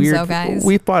and Enzo, weird. Guys.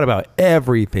 We fought about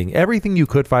everything you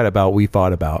could fight about. We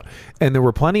fought about, and there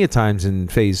were plenty of times in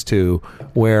phase 2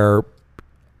 where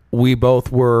we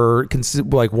both were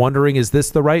like wondering, is this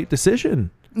the right decision?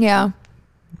 Yeah.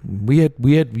 We had,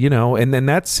 and then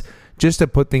that's just to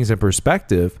put things in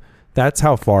perspective, that's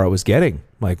how far it was getting.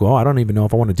 Like, well, I don't even know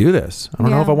if I want to do this. I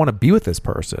don't know if I want to be with this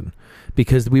person,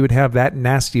 because we would have that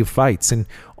nasty fights. And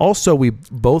also we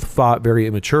both fought very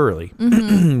immaturely.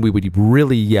 We would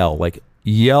really yell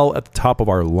at the top of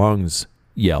our lungs,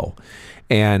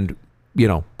 and, you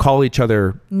know, call each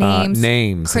other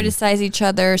names, criticize each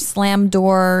other, slam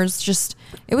doors. Just,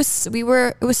 it was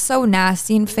so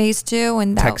nasty in phase 2,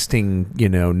 and texting, you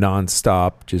know,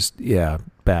 nonstop, just,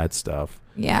 bad stuff.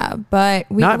 Yeah, but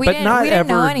we didn't know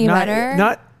any better.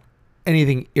 Not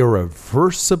anything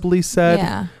irreversibly said.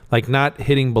 Yeah. Like not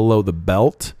hitting below the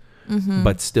belt,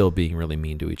 but still being really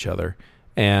mean to each other.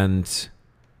 And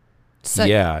so,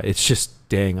 it's just,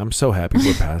 dang, I'm so happy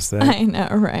we're past that. I know,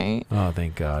 right? Oh,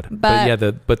 thank God.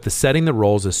 But the setting the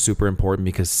roles is super important,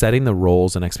 because setting the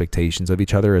roles and expectations of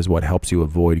each other is what helps you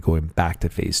avoid going back to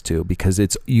phase 2, because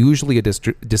it's usually a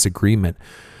disagreement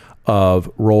of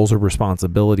roles or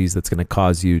responsibilities that's going to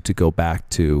cause you to go back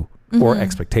to, or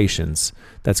expectations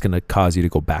that's going to cause you to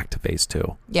go back to phase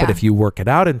 2. Yeah. But if you work it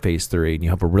out in phase 3 and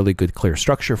you have a really good, clear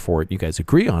structure for it, you guys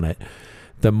agree on it,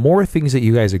 the more things that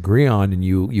you guys agree on and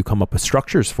you come up with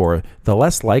structures for it, the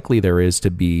less likely there is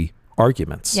to be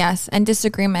arguments. Yes, and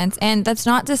disagreements. And that's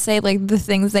not to say like the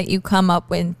things that you come up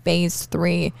with in phase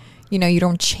 3, you know, you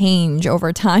don't change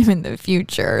over time in the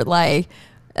future. Like,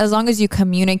 as long as you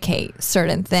communicate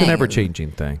certain things. It's an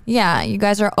ever-changing thing. Yeah, you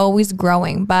guys are always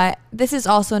growing. But this is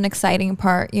also an exciting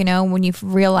part, you know, when you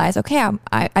realize, okay,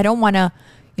 I don't want to,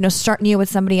 you know, start new with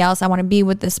somebody else. I want to be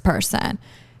with this person.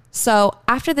 So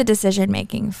after the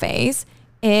decision-making phase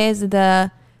is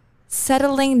the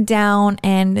settling down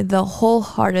and the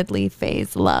wholeheartedly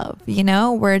phase love, you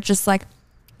know, where it's just like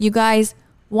you guys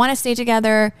want to stay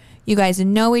together. You guys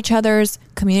know each other's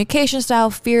communication style,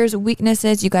 fears,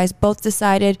 weaknesses. You guys both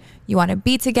decided you want to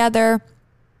be together.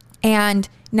 And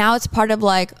now it's part of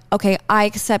like, okay, I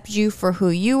accept you for who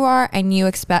you are, and you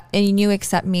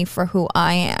accept me for who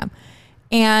I am.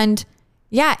 And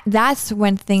yeah, that's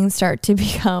when things start to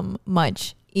become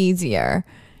much easier.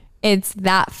 It's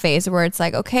that phase where it's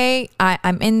like, okay,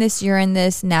 I'm in this, you're in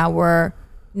this. Now we're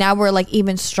like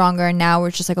even stronger. Now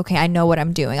we're just like, okay, I know what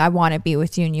I'm doing. I want to be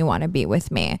with you and you want to be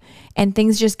with me. And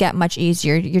things just get much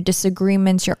easier. Your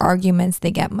disagreements, your arguments,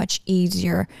 they get much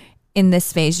easier in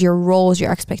this phase. Your roles,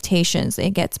 your expectations,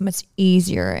 it gets much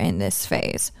easier in this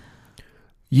phase.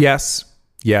 Yes.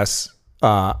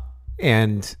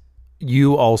 And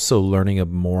you also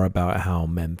learning more about how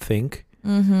men think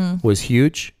was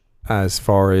huge, as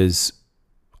far as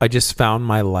I just found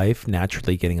my life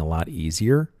naturally getting a lot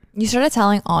easier. You started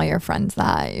telling all your friends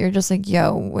that. You're just like,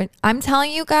 yo, I'm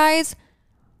telling you guys,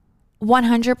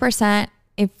 100%,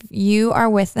 if you are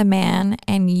with a man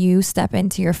and you step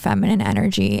into your feminine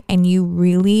energy and you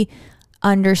really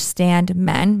understand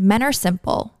men are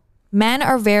simple. Men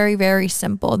are very, very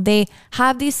simple. They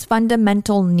have these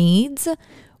fundamental needs,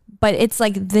 but it's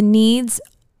like the needs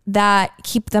that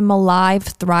keep them alive,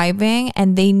 thriving,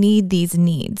 and they need these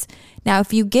needs. Now,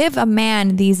 if you give a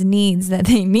man these needs that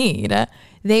they need,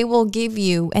 they will give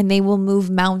you and they will move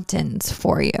mountains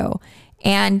for you.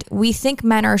 And we think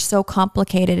men are so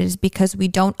complicated is because we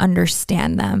don't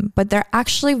understand them, but they're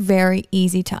actually very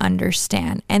easy to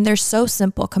understand. And they're so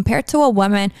simple compared to a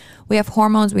woman. We have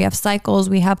hormones, we have cycles,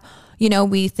 we have, you know,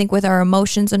 we think with our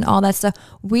emotions and all that stuff.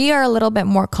 We are a little bit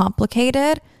more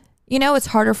complicated. You know, it's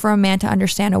harder for a man to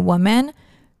understand a woman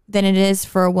than it is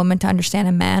for a woman to understand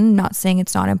a man. Not saying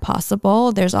it's not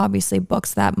impossible. There's obviously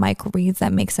books that Mike reads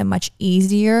that makes it much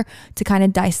easier to kind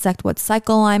of dissect what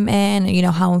cycle I'm in, you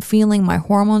know, how I'm feeling, my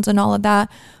hormones and all of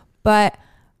that. But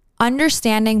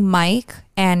understanding Mike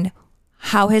and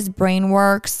how his brain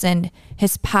works and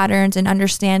his patterns, and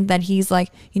understand that he's like,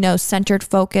 you know, centered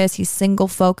focus, he's single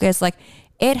focus, like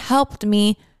it helped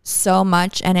me so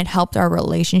much, and it helped our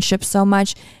relationship so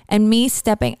much. And me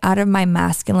stepping out of my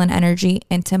masculine energy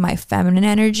into my feminine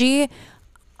energy,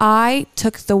 I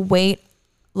took the weight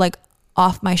like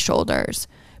off my shoulders,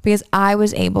 because I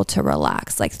was able to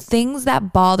relax. Like things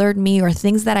that bothered me, or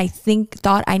things that I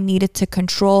thought I needed to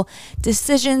control,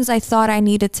 decisions I thought I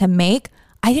needed to make,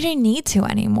 I didn't need to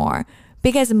anymore,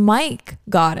 because Mike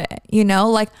got it, you know?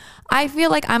 Like I feel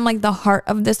like I'm like the heart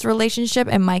of this relationship,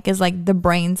 and Mike is like the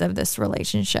brains of this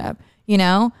relationship, you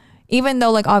know? Even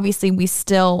though like obviously I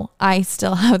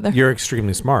still have the... You're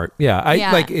extremely smart. Yeah.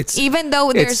 Like it's... Even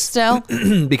though there's still...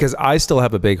 because I still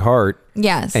have a big heart.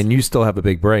 Yes. And you still have a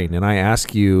big brain. And I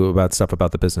ask you about stuff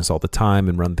about the business all the time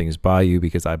and run things by you,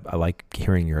 because I like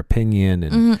hearing your opinion.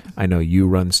 And I know you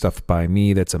run stuff by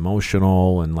me that's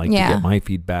emotional and like to get my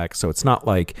feedback. So it's not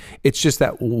like... It's just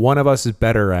that one of us is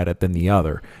better at it than the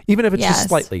other. Even if it's just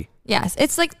slightly. Yes.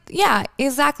 It's like, yeah,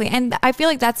 exactly. And I feel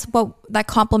like that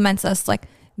complements us like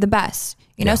the best.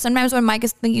 You know, sometimes when Mike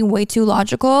is thinking way too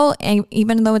logical, and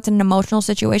even though it's an emotional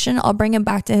situation, I'll bring him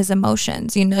back to his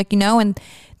emotions, and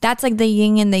that's like the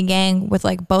yin and the yang with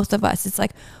like both of us. It's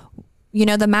like,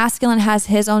 the masculine has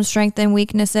his own strengths and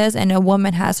weaknesses, and a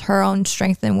woman has her own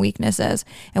strengths and weaknesses.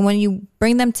 And when you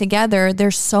bring them together,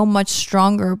 they're so much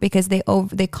stronger because they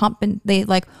complement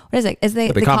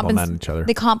each other.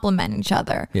 They complement each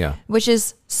other. Yeah. Which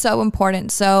is so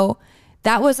important. So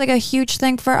that was like a huge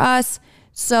thing for us.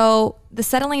 So the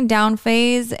settling down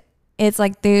phase, it's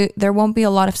like there won't be a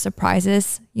lot of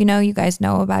surprises. You guys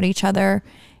know about each other.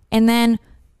 And then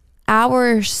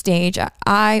our stage,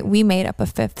 we made up a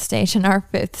fifth stage, and our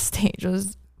fifth stage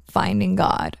was finding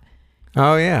God.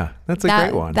 Oh yeah, that's a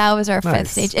great one. That was our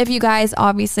fifth stage. If you guys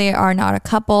obviously are not a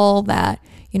couple that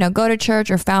go to church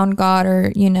or found God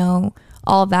or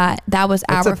all that was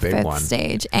our fifth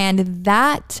stage, and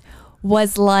that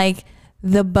was like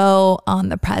the bow on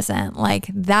the present. Like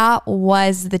that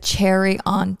was the cherry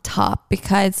on top,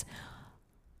 because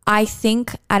I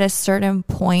think at a certain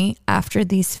point after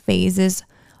these phases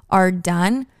are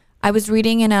done, I was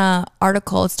reading in a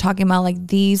article, it's talking about like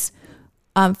these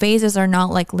phases are not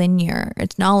like linear.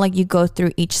 It's not like you go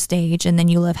through each stage and then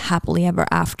you live happily ever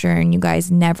after and you guys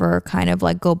never kind of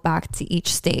like go back to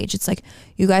each stage. It's like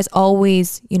you guys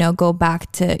always, go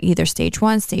back to either stage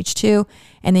 1, stage 2,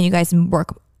 and then you guys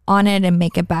work on it and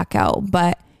make it back out.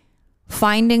 But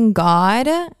finding God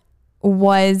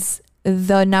was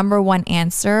the number one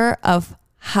answer of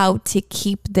how to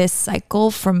keep this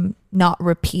cycle from not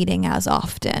repeating as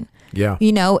often. Yeah.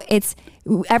 It's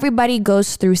everybody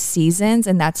goes through seasons,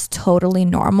 and that's totally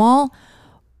normal.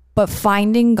 But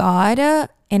finding God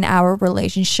in our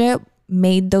relationship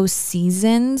made those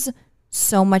seasons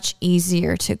so much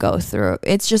easier to go through.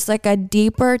 It's just like a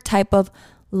deeper type of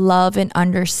love and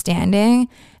understanding.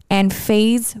 And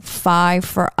phase 5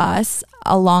 for us,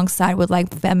 alongside with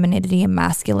like femininity and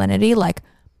masculinity, like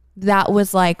that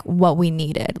was like what we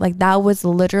needed. Like that was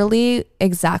literally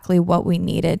exactly what we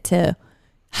needed to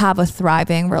have a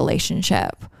thriving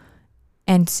relationship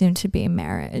and soon to be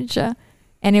marriage. And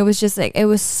it was just like, it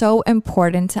was so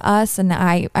important to us. And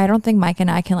I don't think Mike and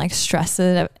I can like stress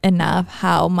it enough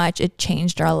how much it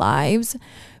changed our lives,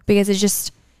 because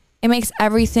it makes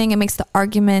everything, it makes the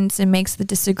arguments, it makes the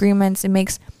disagreements, it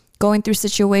makes going through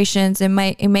situations, it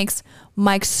makes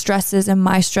Mike's stresses and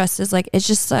my stresses, like it's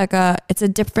just like it's a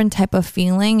different type of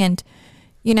feeling. And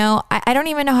I don't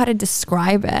even know how to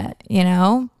describe it.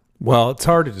 Well, it's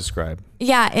hard to describe.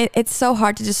 Yeah, it's so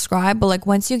hard to describe, but like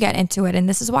once you get into it, and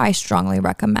this is why I strongly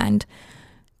recommend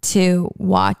to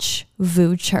watch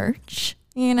VU Church,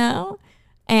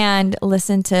 and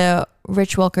listen to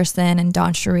Rich Wilkerson and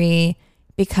Don Cherie,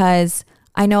 because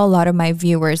I know a lot of my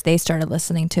viewers, they started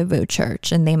listening to VU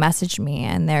Church and they messaged me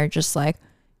and they're just like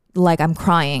I'm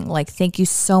crying. Like, thank you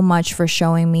so much for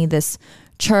showing me this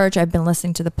church. I've been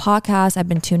listening to the podcast. I've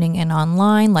been tuning in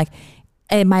online. Like,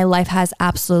 and my life has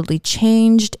absolutely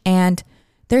changed, and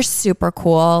they're super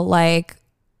cool. Like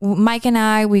Mike and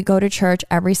I, we go to church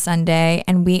every Sunday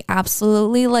and we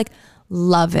absolutely like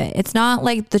love it. It's not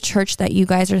like the church that you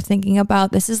guys are thinking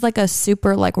about. This is like a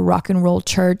super like rock and roll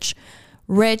church.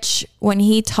 Rich, when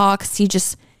he talks, he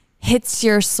just hits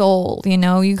your soul.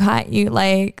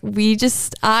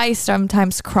 I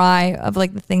sometimes cry of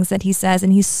like the things that he says,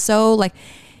 and he's so like,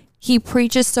 he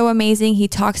preaches so amazing. He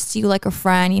talks to you like a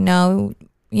friend.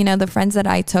 The friends that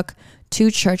I took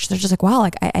to church, they're just like, wow,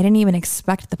 like I didn't even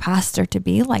expect the pastor to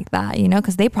be like that,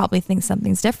 because they probably think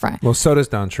something's different. Well, so does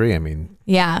Don Tree. I mean,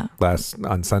 yeah.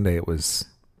 On Sunday, it was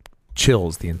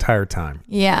chills the entire time.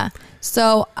 Yeah.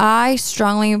 So I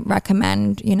strongly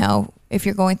recommend, if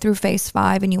you're going through phase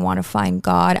 5 and you want to find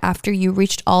God after you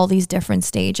reached all these different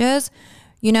stages,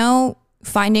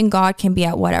 finding God can be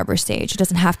at whatever stage. It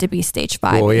doesn't have to be stage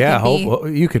 5. Well, yeah,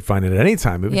 you could find it at any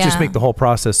time. It would just make the whole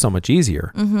process so much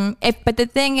easier. Mm-hmm. But the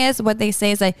thing is, what they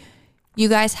say is like, you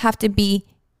guys have to be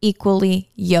equally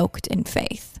yoked in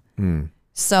faith.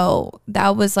 So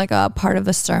that was like a part of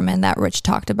the sermon that Rich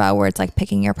talked about, where it's like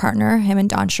picking your partner, him and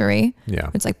Don Cherie. Yeah.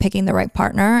 It's like picking the right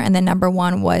partner. And then number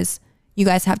 1 was, you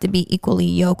guys have to be equally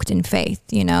yoked in faith,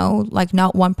 like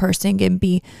not one person can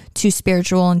be too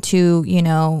spiritual and too,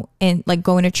 and like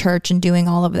going to church and doing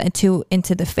all of that too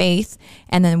into the faith.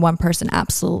 And then one person,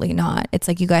 absolutely not. It's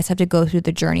like, you guys have to go through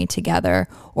the journey together,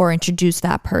 or introduce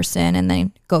that person and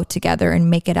then go together and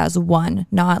make it as one,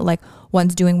 not like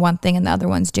one's doing one thing and the other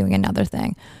one's doing another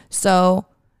thing. So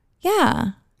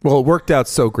yeah. Well, it worked out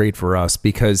so great for us,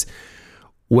 because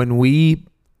when we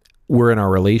were in our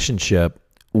relationship,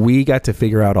 we got to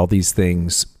figure out all these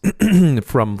things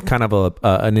from kind of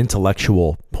an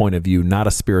intellectual point of view, not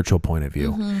a spiritual point of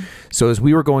view. So as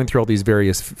we were going through all these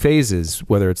various phases,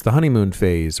 whether it's the honeymoon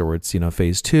phase or it's,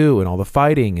 phase 2 and all the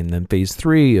fighting, and then phase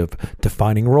 3 of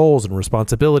defining roles and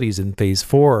responsibilities, and phase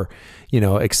 4,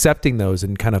 accepting those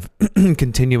and kind of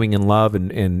continuing in love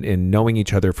and knowing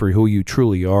each other for who you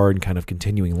truly are and kind of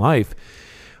continuing life.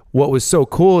 What was so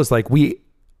cool is like we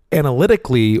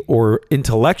analytically or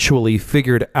intellectually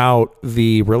figured out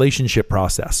the relationship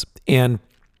process. And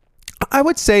I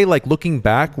would say, like, looking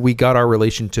back, we got our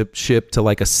relationship to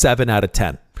like a 7 out of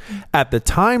 10. At the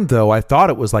time, though, I thought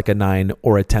it was like a 9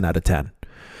 or a 10 out of 10.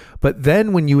 But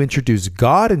then when you introduce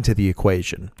God into the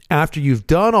equation, after you've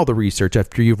done all the research,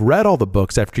 after you've read all the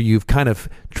books, after you've kind of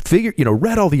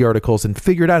read all the articles and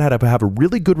figured out how to have a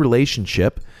really good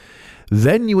relationship,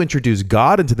 then you introduce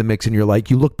God into the mix, and you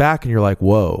look back and you're like,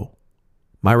 whoa,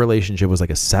 my relationship was like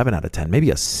a 7 out of 10, maybe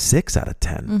a 6 out of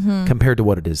 10 compared to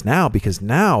what it is now, because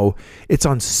now it's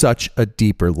on such a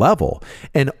deeper level.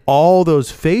 And all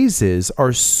those phases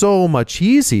are so much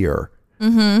easier.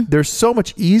 They're so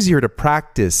much easier to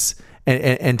practice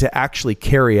and to actually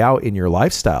carry out in your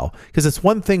lifestyle. Because it's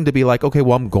one thing to be like, okay,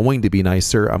 well, I'm going to be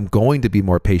nicer. I'm going to be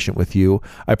more patient with you.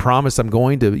 I promise I'm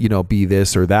going to, be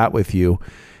this or that with you.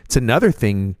 It's another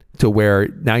thing to where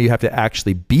now you have to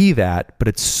actually be that, but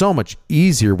it's so much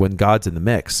easier when God's in the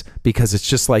mix, because it's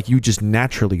just like you just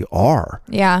naturally are.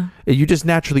 Yeah. You just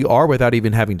naturally are without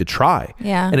even having to try.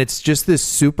 Yeah. And it's just this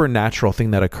supernatural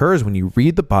thing that occurs when you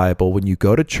read the Bible, when you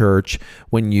go to church,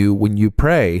 when you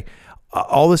pray.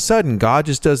 All of a sudden, God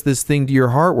just does this thing to your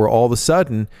heart where all of a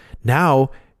sudden now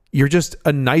you're just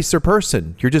a nicer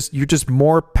person. You're just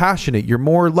more passionate. You're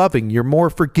more loving. You're more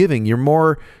forgiving. You're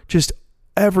more just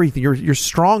everything. You're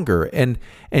stronger. And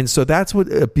so that's what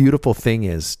a beautiful thing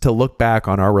is, to look back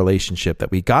on our relationship,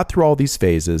 that we got through all these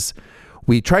phases.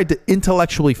 We tried to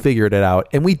intellectually figure it out,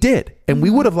 and we did, and we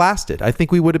would have lasted. I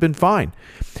think we would have been fine.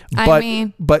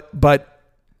 But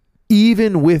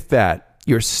even with that,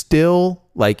 you're still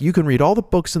like, you can read all the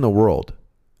books in the world,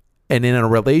 and in a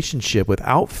relationship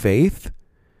without faith,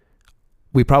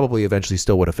 we probably eventually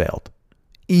still would have failed.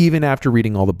 Even after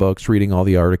reading all the books, reading all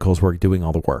the articles, we're doing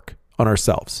all the work on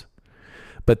ourselves.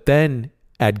 But then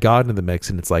add God into the mix,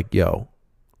 and it's like, yo,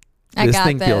 this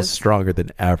thing feels stronger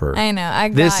than ever. I know.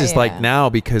 This is like now,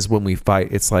 because when we fight,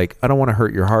 it's like, I don't want to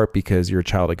hurt your heart because you're a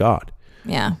child of God.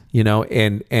 Yeah.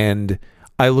 And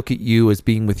I look at you as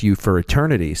being with you for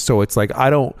eternity. So it's like, I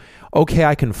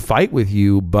can fight with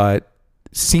you, but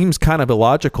seems kind of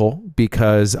illogical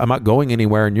because I'm not going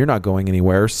anywhere and you're not going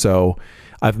anywhere. So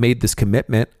I've made this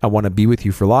commitment. I want to be with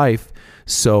you for life.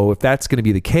 So if that's going to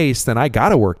be the case, then I got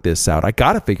to work this out. I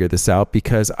got to figure this out,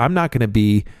 because I'm not going to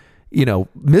be,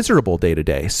 miserable day to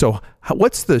day. So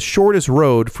what's the shortest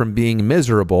road from being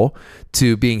miserable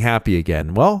to being happy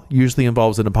again? Well, usually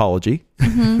involves an apology,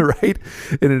 right?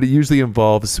 And it usually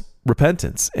involves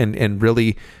repentance and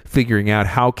really figuring out,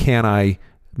 how can I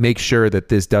make sure that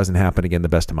this doesn't happen again the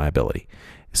best of my ability.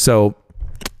 So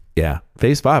yeah,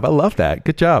 phase 5. I love that.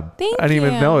 Good job. Thank I didn't you.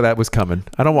 even know that was coming.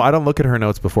 I don't look at her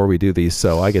notes before we do these,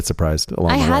 so I get surprised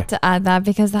along the way. I had to add that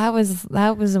because that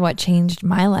was what changed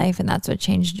my life, and that's what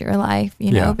changed your life,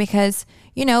 because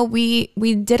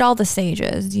we did all the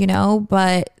stages,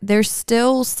 but there's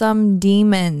still some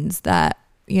demons that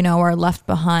are left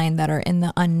behind, that are in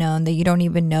the unknown, that you don't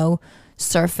even know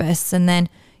surface. And then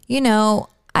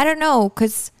I don't know,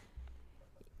 because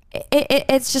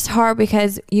it's just hard,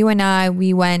 because you and I,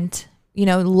 we went,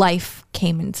 life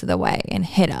came into the way and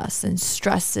hit us, and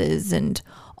stresses and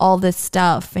all this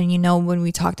stuff. And, when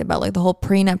we talked about like the whole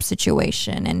prenup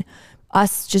situation, and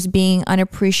us just being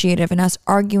unappreciative, and us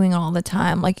arguing all the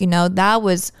time, like, that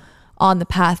was on the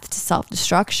path to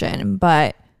self-destruction.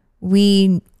 But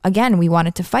we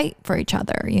wanted to fight for each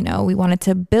other. We wanted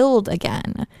to build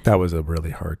again. That was a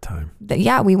really hard time.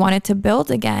 We wanted to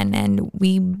build again, and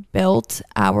we built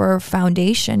our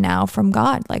foundation now from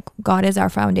God. Like, God is our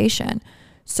foundation.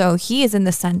 So he is in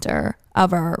the center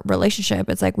of our relationship.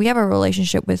 It's like we have a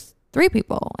relationship with 3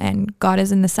 people, and God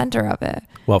is in the center of it.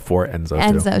 Well, 4,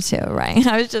 Enzo too, right?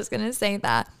 I was just going to say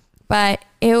that. But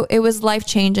it was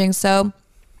life-changing. So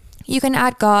you can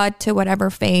add God to whatever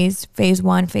phase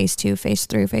 1, phase 2, phase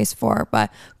 3, phase 4.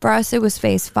 But for us, it was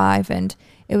phase 5, and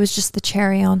it was just the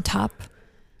cherry on top.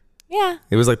 Yeah.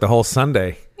 It was like the whole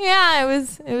Sunday. Yeah,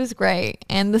 it was great.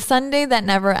 And the Sunday that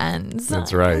never ends.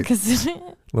 That's right.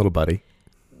 Little buddy.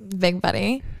 Big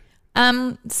buddy.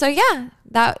 So yeah,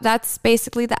 that's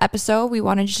basically the episode. We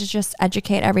wanted to just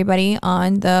educate everybody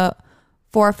on the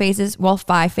 5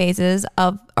 phases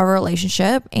of a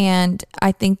relationship. And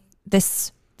I think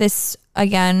this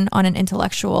again, on an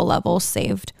intellectual level,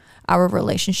 saved our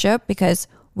relationship because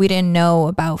we didn't know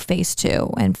about phase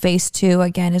 2. And phase 2,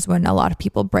 again, is when a lot of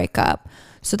people break up.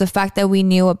 So the fact that we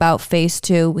knew about phase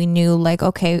 2, we knew like,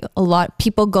 okay, a lot of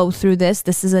people go through this.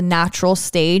 This is a natural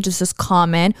stage. This is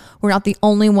common. We're not the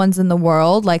only ones in the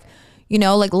world. Like, you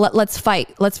know, like let's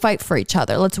fight. Let's fight for each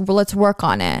other. Let's work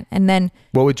on it. And then,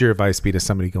 what would your advice be to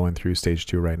somebody going through stage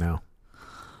 2 right now?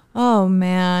 Oh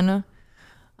man,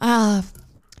 and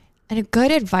a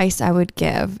good advice I would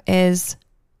give is,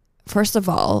 first of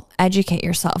all, educate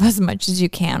yourself as much as you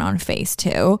can on phase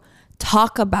 2.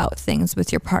 Talk about things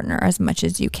with your partner as much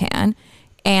as you can,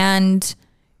 and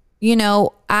you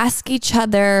know, ask each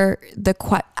other the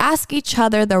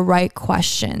right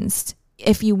questions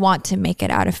if you want to make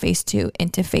it out of phase 2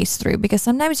 into phase 3, because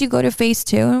sometimes you go to phase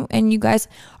 2 and you guys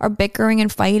are bickering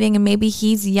and fighting, and maybe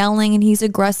he's yelling and he's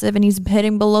aggressive and he's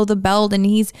hitting below the belt and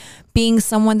he's being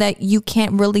someone that you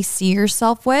can't really see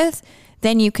yourself with.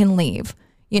 Then you can leave,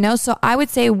 you know? So I would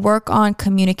say work on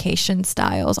communication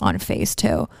styles on phase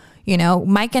 2. You know,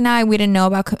 Mike and I, we didn't know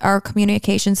about our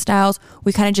communication styles.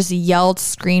 We kind of just yelled,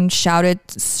 screamed, shouted,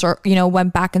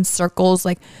 went back in circles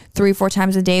like 3-4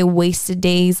 times a day, wasted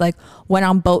days, like went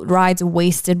on boat rides,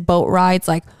 wasted boat rides.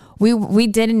 Like we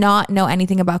did not know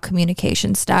anything about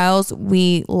communication styles.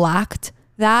 We lacked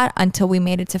that until we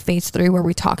made it to phase 3 where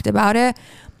we talked about it.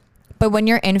 But when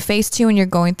you're in phase 2 and you're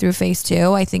going through phase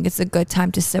 2, I think it's a good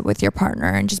time to sit with your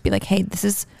partner and just be like, hey,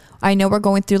 I know we're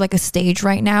going through like a stage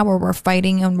right now where we're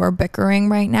fighting and we're bickering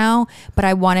right now, but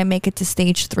I want to make it to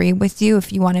stage 3 with you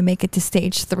if you want to make it to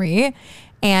stage 3,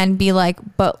 and be like,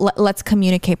 but let's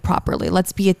communicate properly.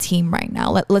 Let's be a team right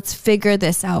now. Let's figure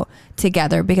this out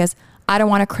together, because I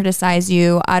don't want to criticize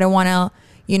you. I don't want to,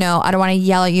 I don't want to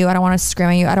yell at you. I don't want to scream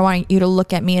at you. I don't want you to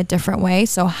look at me a different way.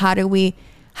 So how do we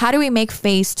make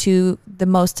phase 2 the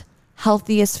most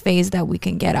healthiest phase that we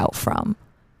can get out from,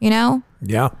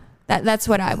 Yeah. That's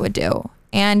what I would do.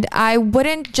 And I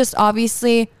wouldn't just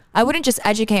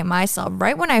educate myself.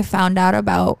 Right when I found out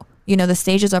about, the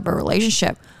stages of a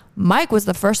relationship, Mike was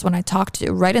the first one I talked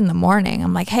to right in the morning.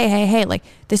 I'm like, hey, like,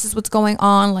 this is what's going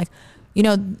on. Like,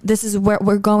 this is where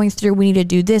we're going through. We need to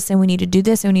do this and we need to do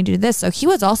this and we need to do this. So he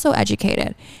was also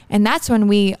educated. And that's when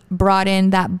we brought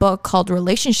in that book called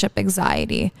Relationship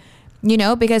Anxiety,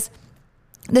 because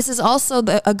this is also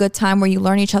a good time where you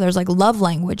learn each other's like love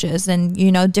languages and,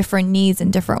 different needs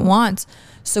and different wants.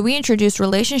 So we introduced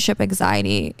Relationship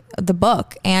Anxiety, the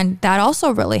book, and that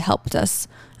also really helped us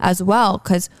as well,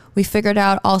 because we figured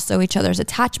out also each other's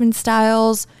attachment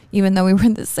styles, even though we were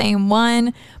the same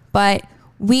one. But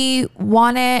we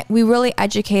really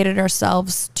educated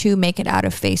ourselves to make it out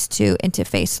of phase 2 into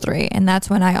phase 3. And that's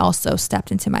when I also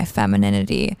stepped into my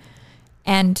femininity,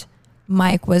 and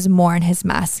Mike was more in his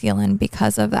masculine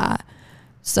because of that.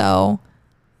 So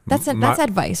that's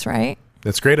advice, right?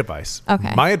 That's great advice.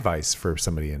 Okay. My advice for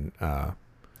somebody in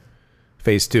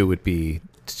phase 2 would be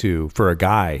for a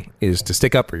guy is to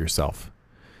stick up for yourself,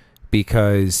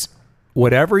 because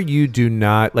whatever you do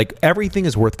not like, everything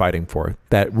is worth fighting for.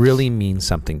 That really means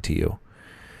something to you.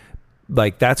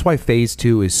 Like, that's why phase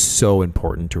 2 is so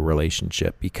important to a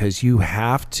relationship, because you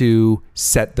have to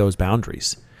set those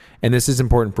boundaries. And this is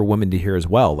important for women to hear as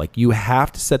well. Like, you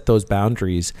have to set those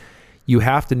boundaries. You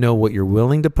have to know what you're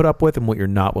willing to put up with and what you're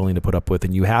not willing to put up with.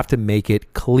 And you have to make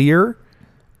it clear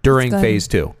during phase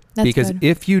 2. Because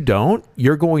if you don't,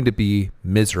 you're going to be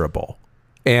miserable.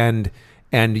 And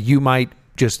you might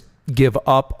just give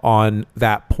up on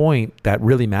that point that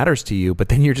really matters to you, but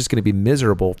then you're just going to be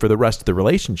miserable for the rest of the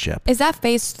relationship. Is that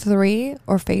phase 3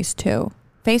 or phase 2?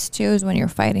 Phase 2 is when you're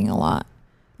fighting a lot.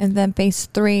 And then phase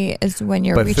 3 is when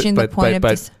you're reaching the point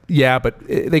of... Yeah, but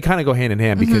they kind of go hand in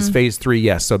hand, because phase 3,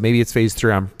 yes. So maybe it's phase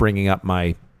 3. I'm bringing up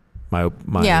my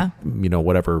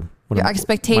whatever. Your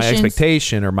expectations. My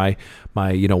expectation or my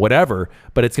whatever.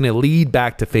 But it's going to lead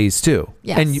back to phase 2.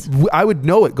 Yes. And I would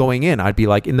know it going in. I'd be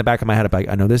like, in the back of my head, I'd be like,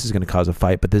 I know this is going to cause a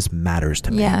fight, but this matters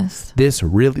to me. Yes.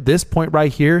 This point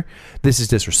right here, this is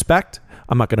disrespect.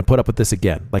 I'm not going to put up with this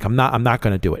again. Like, I'm not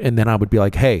going to do it. And then I would be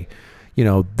like, hey,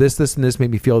 this and this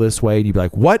made me feel this way. And you'd be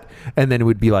like, what? And then it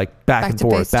would be like back and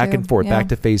forth, back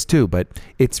to phase 2. But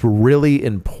it's really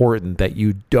important that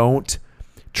you don't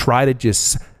try to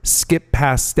just skip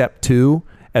past step 2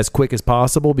 as quick as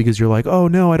possible, because you're like, oh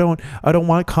no, I don't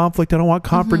want conflict. I don't want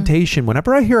confrontation.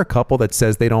 Whenever I hear a couple that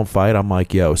says they don't fight, I'm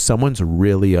like, yo, someone's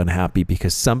really unhappy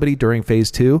because somebody during phase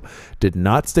 2 did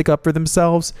not stick up for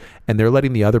themselves, and they're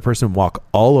letting the other person walk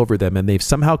all over them, and they've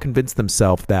somehow convinced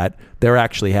themselves that they're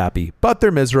actually happy, but they're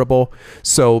miserable.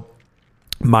 So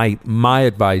my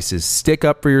advice is stick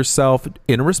up for yourself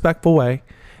in a respectful way.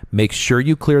 Make sure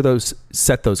you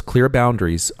set those clear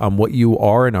boundaries on what you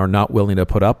are and are not willing to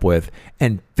put up with,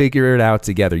 and figure it out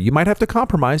together. You might have to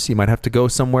compromise. You might have to go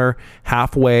somewhere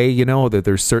halfway, that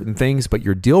there's certain things, but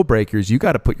your deal breakers, you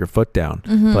got to put your foot down.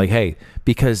 Like, hey,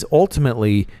 because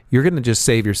ultimately you're going to just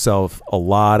save yourself a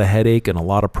lot of headache and a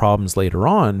lot of problems later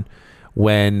on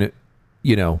when,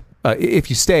 if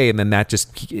you stay, and then that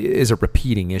just is a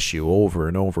repeating issue over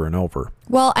and over and over.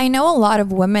 Well, I know a lot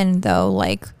of women though,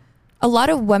 like a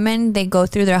lot of women, they go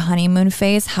through their honeymoon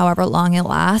phase, however long it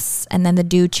lasts, and then the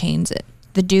dude changes.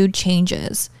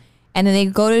 And then they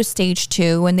go to stage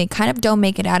 2 and they kind of don't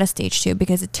make it out of stage 2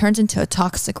 because it turns into a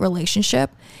toxic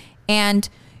relationship. And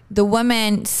the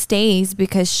woman stays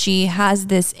because she has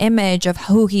this image of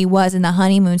who he was in the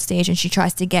honeymoon stage, and she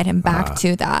tries to get him back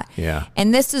to that. Yeah.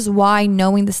 And this is why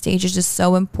knowing the stages is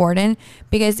so important,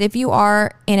 because if you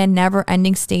are in a never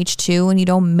ending stage 2 and you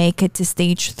don't make it to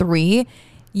stage 3,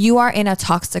 you are in a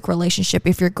toxic relationship.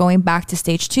 If you're going back to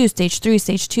stage 2, stage 3,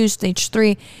 stage 2, stage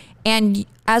 3. And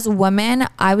as women,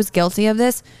 I was guilty of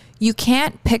this. You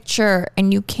can't picture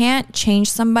and you can't change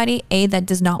somebody, A, that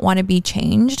does not want to be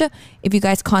changed. If you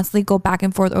guys constantly go back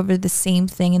and forth over the same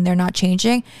thing and they're not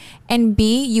changing. And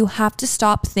B, you have to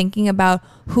stop thinking about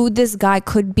who this guy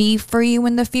could be for you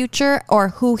in the future or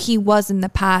who he was in the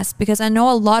past. Because I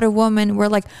know a lot of women were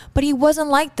like, but he wasn't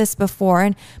like this before.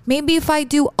 And maybe if I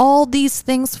do all these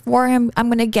things for him, I'm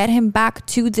going to get him back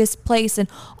to this place and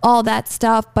all that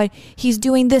stuff. But he's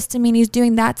doing this to me and he's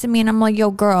doing that to me. And I'm like, yo,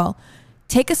 girl,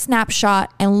 take a snapshot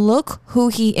and look who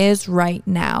he is right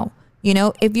now.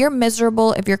 If you're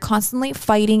miserable, if you're constantly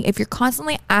fighting, if you're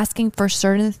constantly asking for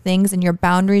certain things and your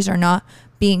boundaries are not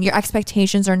being, your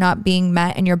expectations are not being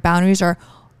met and your boundaries are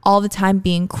all the time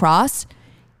being crossed,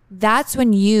 that's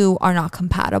when you are not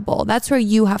compatible. That's where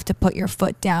you have to put your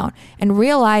foot down and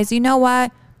realize, you know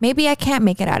what? Maybe I can't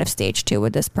make it out of stage 2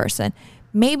 with this person.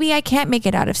 Maybe I can't make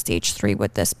it out of stage 3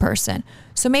 with this person.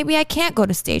 So maybe I can't go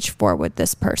to stage 4 with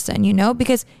this person,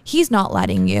 because he's not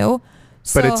letting you.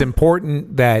 But it's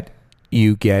important that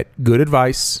you get good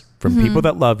advice from people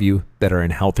that love you, that are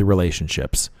in healthy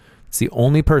relationships. It's the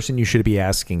only person you should be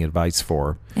asking advice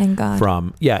for. And God.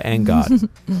 And God.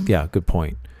 Yeah, good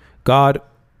point. God,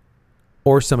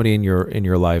 or somebody in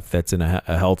your life that's in a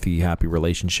healthy, happy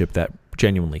relationship that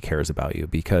genuinely cares about you.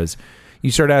 Because you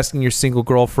start asking your single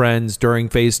girlfriends during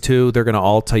phase 2, they're going to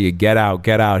all tell you, get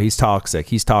out. He's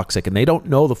toxic. And they don't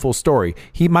know the full story.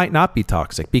 He might not be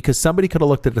toxic, because somebody could have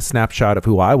looked at a snapshot of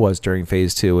who I was during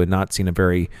phase 2 and not seen a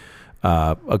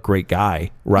great guy.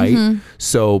 Right.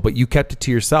 So, but you kept it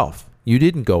to yourself. You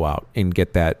didn't go out and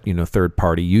get that, third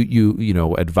party,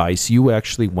 advice. You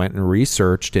actually went and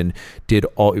researched and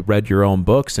read your own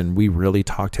books, and we really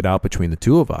talked it out between the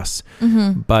two of us.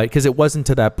 But because it wasn't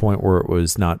to that point where it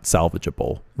was not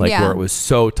salvageable, where it was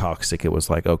so toxic, it was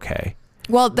like, okay.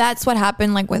 Well, that's what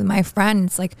happened with my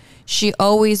friends. She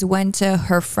always went to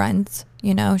her friends,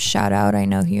 shout out. I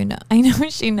know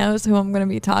she knows who I'm going to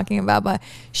be talking about, but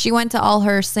she went to all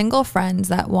her single friends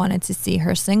that wanted to see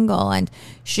her single. And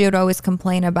she would always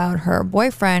complain about her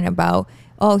boyfriend about,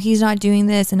 oh, he's not doing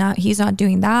this and he's not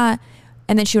doing that.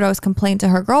 And then she would always complain to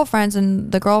her girlfriends,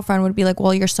 and the girlfriend would be like,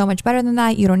 well, you're so much better than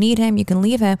that. You don't need him. You can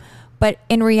leave him. But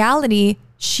in reality,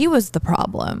 she was the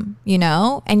problem,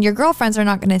 and your girlfriends are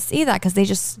not going to see that because they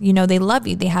just, they love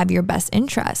you. They have your best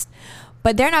interest,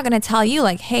 but they're not going to tell you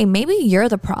hey, maybe you're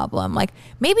the problem.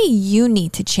 Maybe you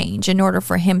need to change in order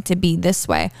for him to be this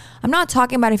way. I'm not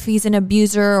talking about if he's an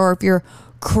abuser or if you're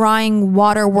crying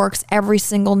waterworks every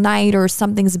single night or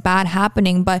something's bad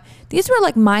happening, but these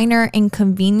were minor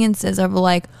inconveniences of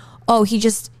oh, he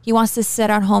wants to sit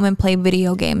at home and play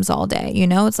video games all day.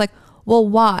 It's well,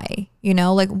 why?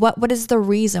 What is the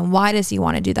reason? Why does he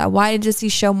want to do that? Why does he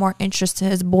show more interest to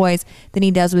his boys than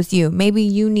he does with you? Maybe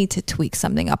you need to tweak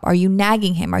something up. Are you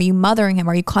nagging him? Are you mothering him?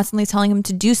 Are you constantly telling him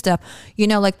to do stuff?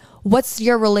 What's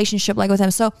your relationship like with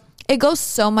him? So it goes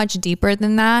so much deeper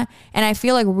than that. And I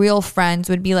feel real friends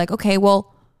would be okay,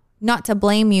 well, not to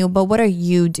blame you, but what are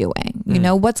you doing?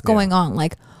 What's going on?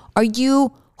 Are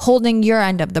you holding your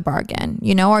end of the bargain?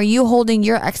 Are you holding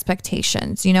your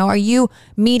expectations? Are you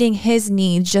meeting his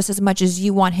needs just as much as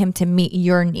you want him to meet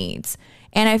your needs?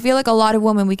 And I feel a lot of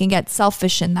women, we can get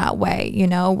selfish in that way,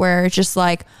 where it's just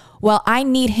well, I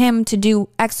need him to do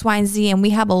X, Y, and Z. And we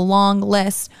have a long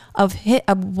list of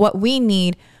what we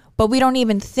need, but we don't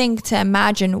even think to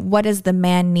imagine what does the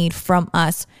man need from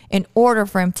us in order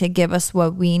for him to give us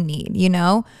what we need,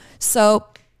 So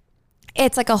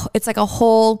it's a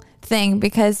whole thing,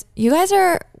 because you guys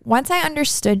once I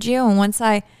understood you and once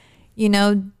I,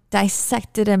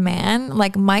 dissected a man,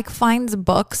 Mike finds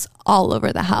books all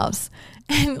over the house.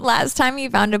 And last time he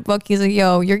found a book, he's like,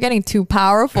 yo, you're getting too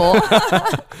powerful.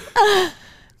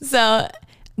 So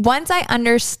once I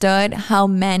understood how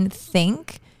men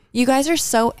think, you guys are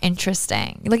so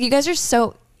interesting. Like, you guys are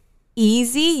so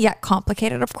easy yet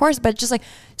complicated, of course, but just like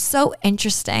so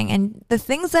interesting. And the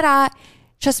things that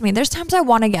trust me, there's times I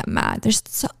want to get mad. There's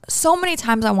so many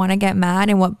times I want to get mad.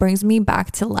 And what brings me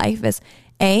back to life is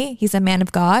A, he's a man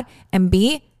of God. And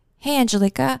B, hey,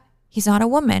 Angelika, he's not a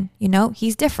woman. You know,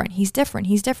 he's different. He's different.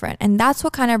 He's different. And that's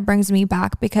what kind of brings me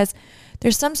back, because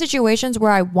there's some situations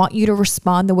where I want you to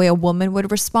respond the way a woman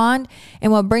would respond.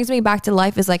 And what brings me back to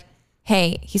life is like,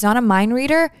 hey, he's not a mind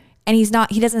reader. And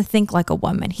he doesn't think like a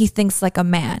woman. He thinks like a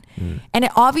man. And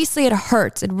obviously it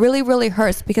hurts. It really, really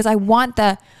hurts, because I want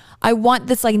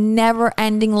this like never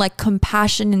ending like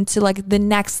compassion into like the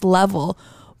next level.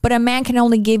 But a man can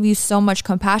only give you so much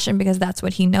compassion because that's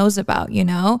what he knows about, you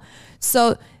know?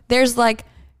 So there's like,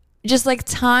 just like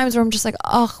times where I'm just like,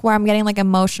 oh, where I'm getting like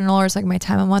emotional, or it's like my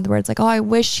time of month where it's like, oh, I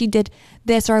wish she did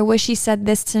this, or I wish he said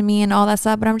this to me and all that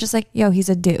stuff. But I'm just like, yo, he's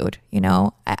a dude, you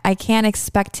know? I can't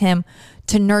expect him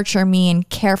to nurture me and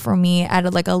care for me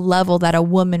at like a level that a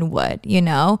woman would, you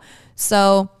know?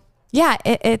 So yeah,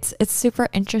 it's super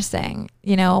interesting,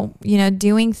 you know,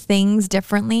 doing things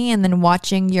differently and then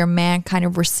watching your man kind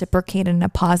of reciprocate in a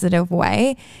positive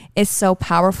way is so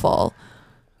powerful.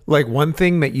 Like, one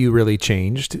thing that you really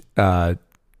changed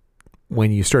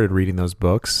when you started reading those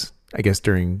books, I guess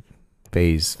during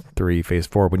phase 3, phase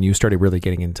 4, when you started really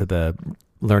getting into the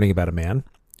learning about a man,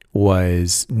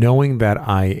 was knowing that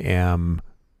I am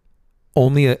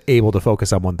only able to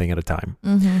focus on one thing at a time.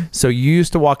 So you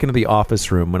used to walk into the office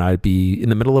room when I'd be in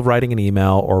the middle of writing an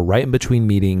email or right in between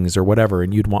meetings or whatever,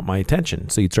 and you'd want my attention.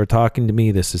 So you'd start talking to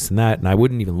me, this and that, and I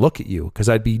wouldn't even look at you because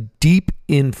I'd be deep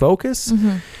in focus.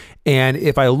 And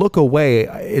if I look away,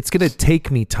 it's going to take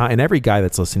me time. And every guy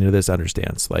that's listening to this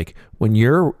understands, like, when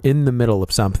you're in the middle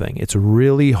of something, it's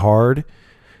really hard,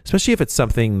 especially if it's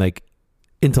something like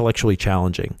intellectually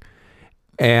challenging.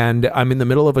 And I'm in the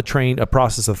middle of a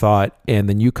process of thought, and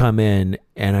then you come in,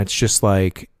 and it's just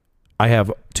like, I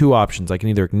have two options. I can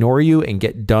either ignore you and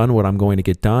get done what I'm going to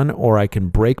get done, or I can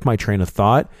break my train of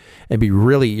thought and be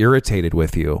really irritated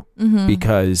with you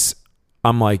because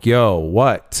I'm like, yo,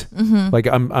 what? Like,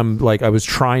 I'm like, I was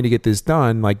trying to get this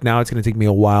done. Like, now it's going to take me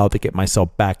a while to get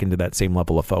myself back into that same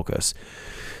level of focus.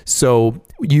 So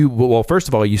well, first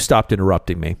of all, you stopped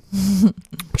interrupting me,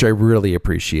 which I really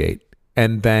appreciate.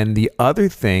 And then the other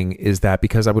thing is that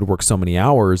because I would work so many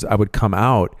hours, I would come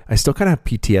out. I still kind of have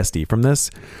PTSD from this,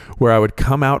 where I would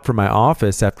come out from my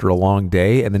office after a long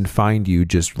day and then find you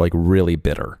just like really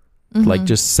bitter, like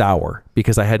just sour,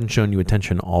 because I hadn't shown you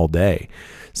attention all day.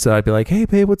 So I'd be like, hey,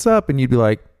 babe, what's up? And you'd be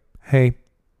like, hey.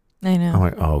 I know. I'm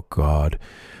like, oh, God.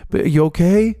 But you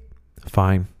okay?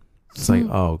 Fine. It's like,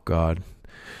 oh, God.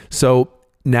 So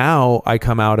now I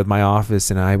come out of my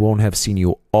office and I won't have seen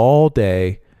you all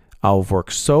day. I'll work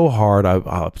so hard.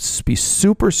 I'll be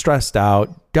super stressed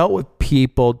out, dealt with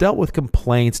people, dealt with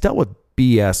complaints, dealt with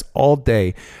BS all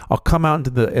day. I'll come out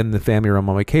in the family room.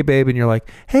 I'm like, hey, babe. And you're like,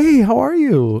 hey, how are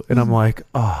you? And I'm like,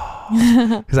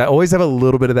 oh, because I always have a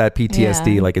little bit of that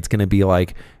PTSD. Yeah. Like, it's going to be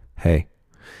like, hey,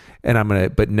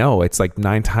 and but no, it's like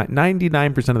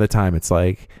 99% of the time. It's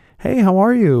like, hey, how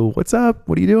are you? What's up?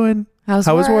 What are you doing?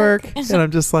 How was work? And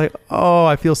I'm just like, oh,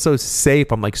 I feel so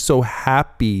safe. I'm like so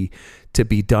happy to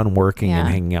be done working and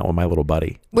hanging out with my little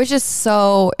buddy. Which is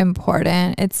so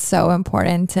important. It's so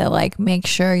important to like make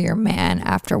sure your man,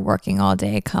 after working all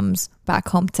day, comes back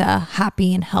home to a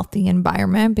happy and healthy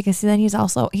environment, because then he's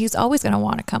always going to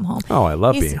want to come home. Oh, I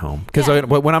love being home. Because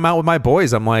when I'm out with my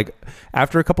boys, I'm like,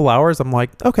 after a couple hours, I'm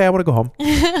like, okay, I want to go home.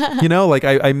 You know, like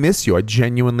I miss you. I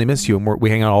genuinely miss you. And we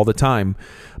hang out all the time.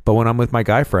 But when I'm with my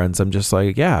guy friends, I'm just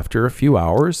like, yeah, after a few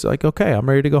hours, like, okay, I'm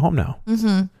ready to go home now.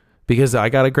 Because I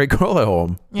got a great girl at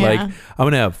home. Yeah. Like, I'm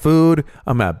going to have food.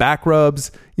 I'm going to have back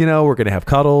rubs. You know, we're going to have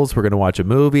cuddles. We're going to watch a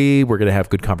movie. We're going to have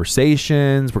good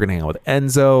conversations. We're going to hang out with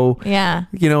Enzo. Yeah.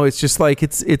 You know, it's just like, I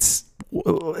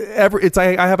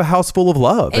have a house full of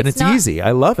love, and it's easy.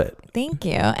 I love it. Thank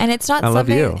you. And it's not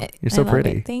something. I love you. You're so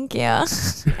pretty. Thank you.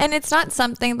 And it's not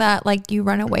something that like you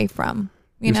run away from,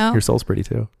 you know? Your soul's pretty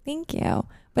too. Thank you.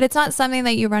 But it's not something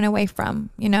that you run away from,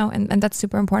 you know, and that's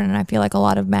super important. And I feel like a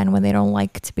lot of men, when they don't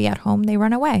like to be at home, they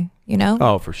run away, you know?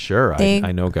 Oh, for sure.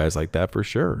 I know guys like that for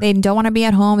sure. They don't want to be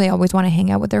at home. They always want to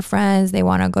hang out with their friends. They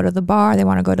want to go to the bar. They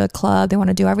want to go to the club. They want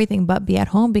to do everything but be at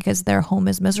home because their home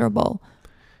is miserable.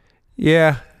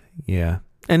 Yeah. Yeah.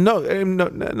 And no,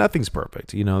 nothing's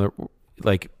perfect. You know,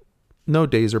 like no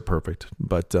days are perfect,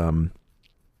 but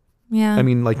yeah. I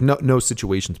mean, like no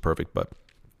situation's perfect, but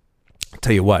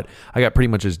Tell you what, I got pretty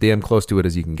much as damn close to it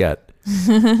as you can get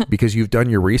because you've done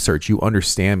your research. You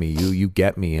understand me. You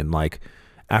get me. And like,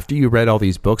 after you read all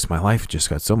these books, my life just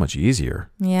got so much easier.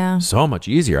 Yeah. So much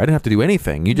easier. I didn't have to do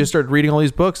anything. You just started reading all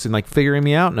these books and like figuring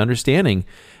me out and understanding.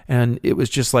 And it was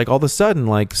just like all of a sudden,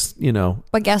 like, you know.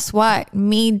 But guess what?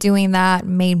 Me doing that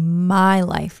made my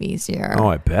life easier. Oh,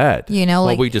 I bet. You know, well,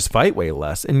 like, we just fight way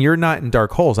less. And you're not in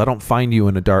dark holes. I don't find you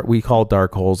in a dark, we call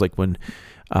dark holes like when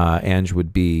Ange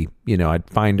would be, you know, I'd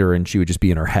find her and she would just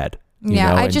be in her head. You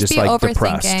know, I'd just be like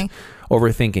overthinking.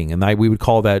 Overthinking. And we would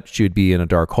call that she would be in a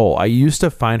dark hole. I used to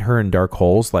find her in dark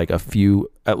holes like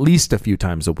at least a few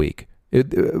times a week.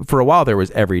 For a while there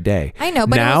was every day. I know,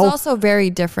 but now, it was also very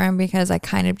different because I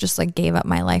kind of just like gave up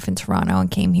my life in Toronto and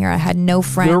came here. I had no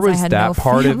friends. There was I had that no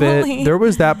part family. of it. There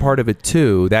was that part of it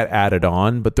too that added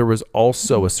on, but there was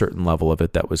also a certain level of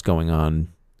it that was going on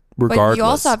regardless. But you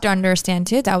also have to understand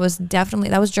too, that was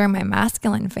during my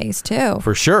masculine phase too.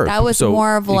 For sure. That was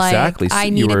more of like, exactly. So I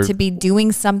needed to be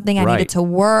doing something. I needed to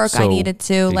work. I needed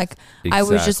to like, I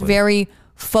was just very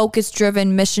focus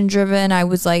driven, mission driven. I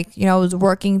was like, you know, I was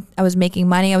working, I was making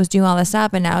money, I was doing all this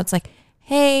stuff. And now it's like,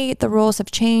 hey, the rules have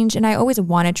changed. And I always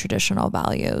wanted traditional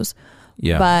values.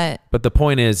 Yeah. But the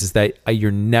point is that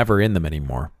you're never in them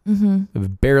anymore. Mm-hmm.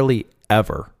 Barely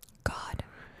ever. God.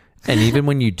 And even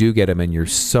when you do get them and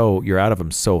you're out of them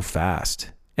so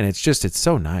fast. And it's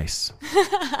so nice.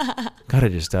 Gotta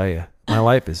just tell you, my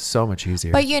life is so much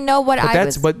easier. But you know what?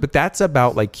 But that's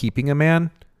about like keeping a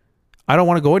man. I don't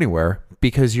want to go anywhere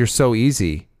because you're so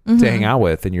easy to hang out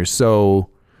with and you're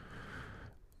so,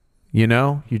 you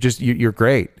know, you're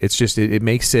great. It's just, it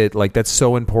makes it like, that's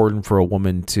so important for a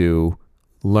woman to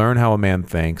learn how a man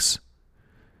thinks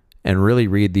and really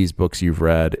read these books you've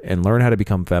read and learn how to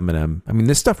become feminine. I mean,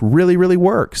 this stuff really, really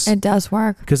works. It does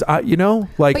work. Because I'm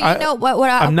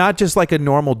not just like a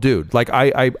normal dude. Like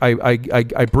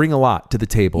I bring a lot to the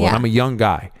table and I'm a young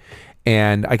guy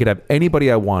and I could have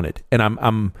anybody I wanted.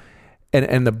 And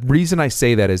And the reason I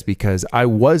say that is because I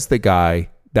was the guy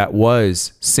that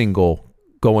was single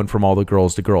going from all the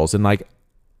girls to girls and like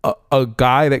a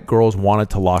guy that girls wanted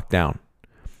to lock down,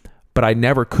 but I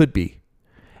never could be.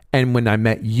 And when I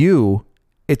met you,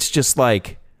 it's just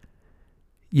like,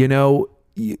 you know,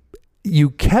 you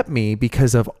kept me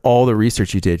because of all the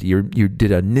research you did. You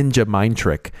did a ninja mind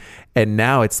trick. And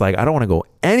now it's like, I don't want to go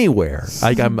anywhere.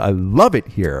 Like I love it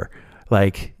here.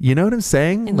 Like, you know what I'm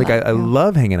saying? Like, I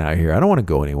love hanging out here. I don't want to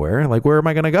go anywhere. Like, where am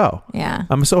I going to go? Yeah.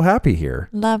 I'm so happy here.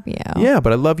 Love you. Yeah,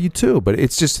 but I love you too. But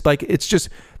it's just like,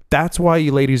 that's why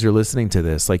you ladies are listening to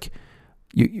this. Like,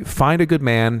 you find a good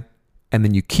man and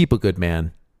then you keep a good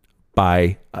man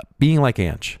by being like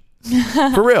Ange.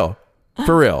 For real.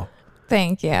 For real.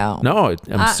 Thank you. No,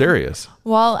 I'm serious.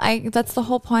 Well, that's the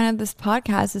whole point of this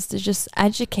podcast is to just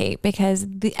educate because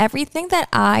everything that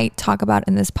I talk about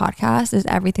in this podcast is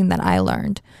everything that I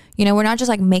learned. You know, we're not just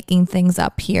like making things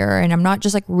up here and I'm not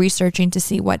just like researching to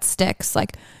see what sticks.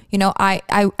 Like, you know,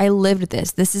 I lived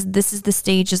this. This is the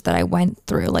stages that I went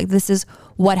through. Like, this is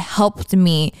what helped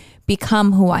me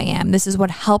become who I am. This is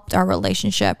what helped our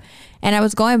relationship. And I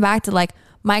was going back to like,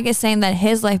 Mike is saying that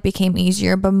his life became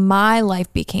easier, but my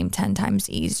life became 10 times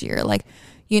easier. Like,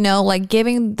 you know, like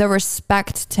giving the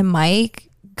respect to Mike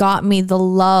got me the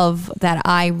love that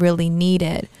I really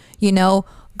needed, you know,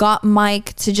 got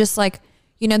Mike to just like,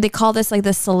 you know, they call this like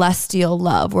the celestial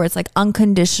love where it's like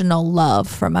unconditional love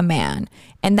from a man.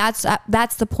 And that's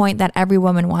the point that every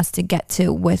woman wants to get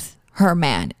to with her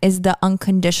man is the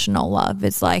unconditional love.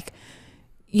 It's like,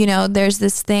 you know, there's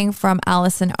this thing from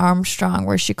Alison Armstrong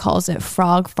where she calls it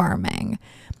frog farming,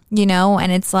 you know, and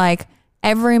it's like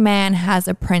every man has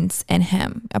a prince in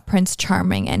him, a prince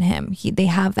charming in him. They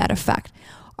have that effect.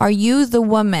 Are you the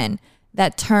woman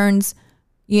that turns,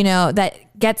 you know,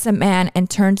 that gets a man and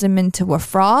turns him into a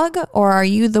frog? Or are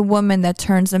you the woman that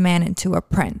turns a man into a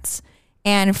prince?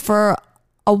 And for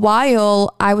a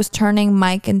while, I was turning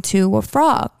Mike into a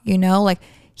frog, you know, like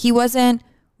he wasn't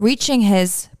reaching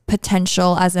his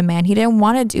potential as a man. He didn't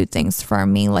want to do things for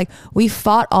me. Like we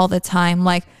fought all the time.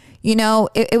 Like, you know,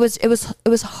 it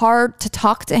was hard to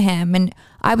talk to him. And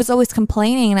I was always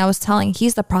complaining and I was telling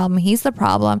he's the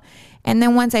problem. And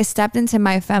then once I stepped into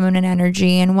my feminine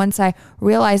energy and once I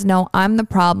realized, no, I'm the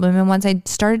problem. And once I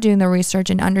started doing the research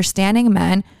and understanding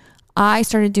men, I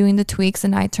started doing the tweaks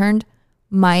and I turned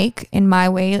Mike in my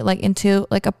way, like into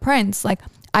like a prince. Like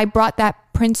I brought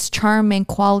that Prince Charming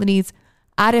qualities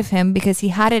out of him because he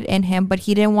had it in him, but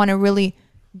he didn't want to really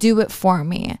do it for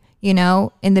me, you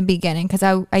know, in the beginning. Cause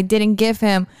I didn't give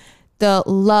him the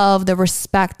love, the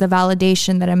respect, the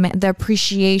validation that the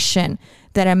appreciation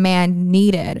that a man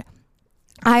needed.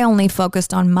 I only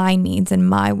focused on my needs and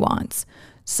my wants.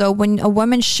 So when a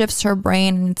woman shifts her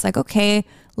brain and it's like, okay,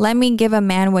 let me give a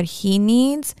man what he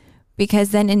needs,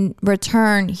 because then in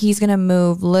return, he's going to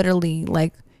move literally,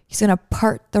 like he's going to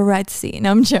part the Red Sea.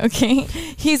 No, I'm joking.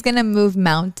 He's going to move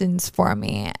mountains for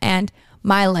me. And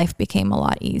my life became a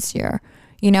lot easier.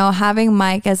 You know, having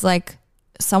Mike as like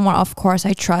someone, of course,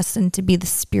 I trust, and to be the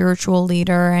spiritual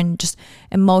leader and just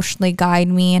emotionally guide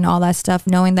me and all that stuff,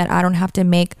 knowing that I don't have to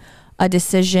make a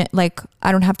decision, like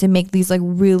I don't have to make these like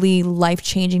really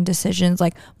life-changing decisions.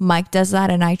 Like Mike does that,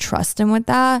 and I trust him with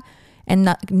that,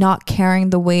 and not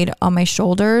carrying the weight on my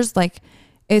shoulders. Like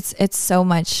it's so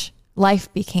much,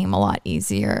 life became a lot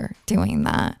easier doing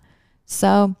that.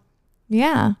 So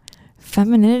yeah,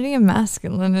 femininity and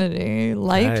masculinity,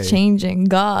 life-changing,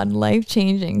 God,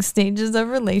 life-changing stages of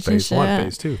relationship. Phase 1,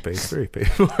 phase 2, phase 3, phase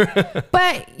 4.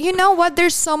 But you know what?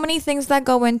 There's so many things that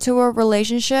go into a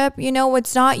relationship. You know,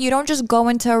 it's not, you don't just go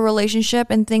into a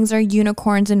relationship and things are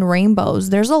unicorns and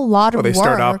rainbows. There's a lot of work. Well, they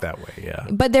start out that way, yeah.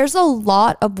 But there's a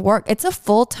lot of work. It's a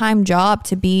full-time job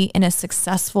to be in a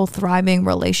successful, thriving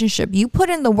relationship. You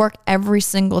put in the work every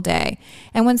single day.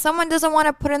 And when someone doesn't want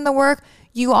to put in the work,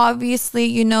 you obviously,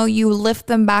 you know, you lift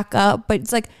them back up, but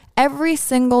it's like every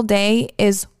single day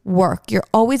is work. You're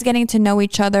always getting to know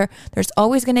each other. There's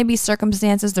always going to be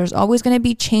circumstances. There's always going to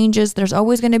be changes. There's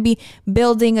always going to be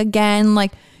building again.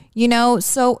 Like, you know,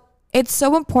 so it's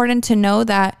so important to know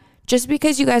that just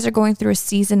because you guys are going through a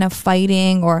season of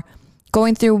fighting or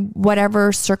going through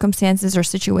whatever circumstances or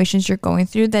situations you're going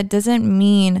through, that doesn't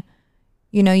mean,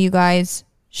 you know, you guys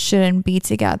shouldn't be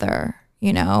together.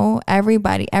 You know,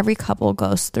 everybody, every couple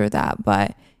goes through that,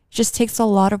 but it just takes a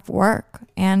lot of work,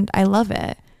 and I love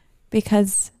it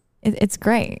because it's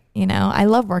great. You know, I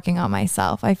love working on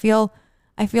myself. I feel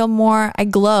more, I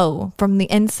glow from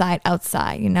the inside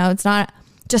outside. You know, it's not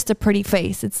just a pretty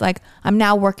face. It's like, I'm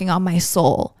now working on my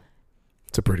soul.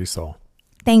 It's a pretty soul.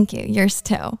 Thank you. Yours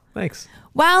too. Thanks.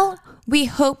 Well, we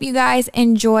hope you guys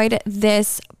enjoyed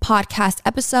this podcast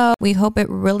episode. We hope it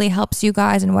really helps you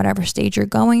guys in whatever stage you're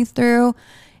going through.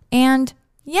 And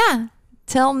yeah,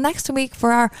 till next week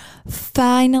for our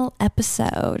final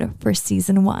episode for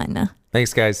season 1.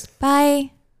 Thanks, guys.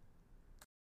 Bye.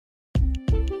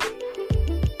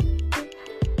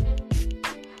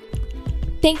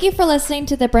 Thank you for listening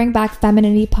to the Bring Back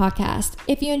Femininity podcast.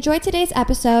 If you enjoyed today's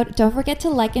episode, don't forget to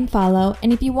like and follow.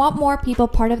 And if you want more people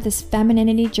part of this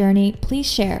femininity journey,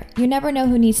 please share. You never know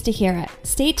who needs to hear it.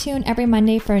 Stay tuned every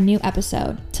Monday for a new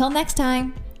episode. Till next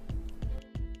time.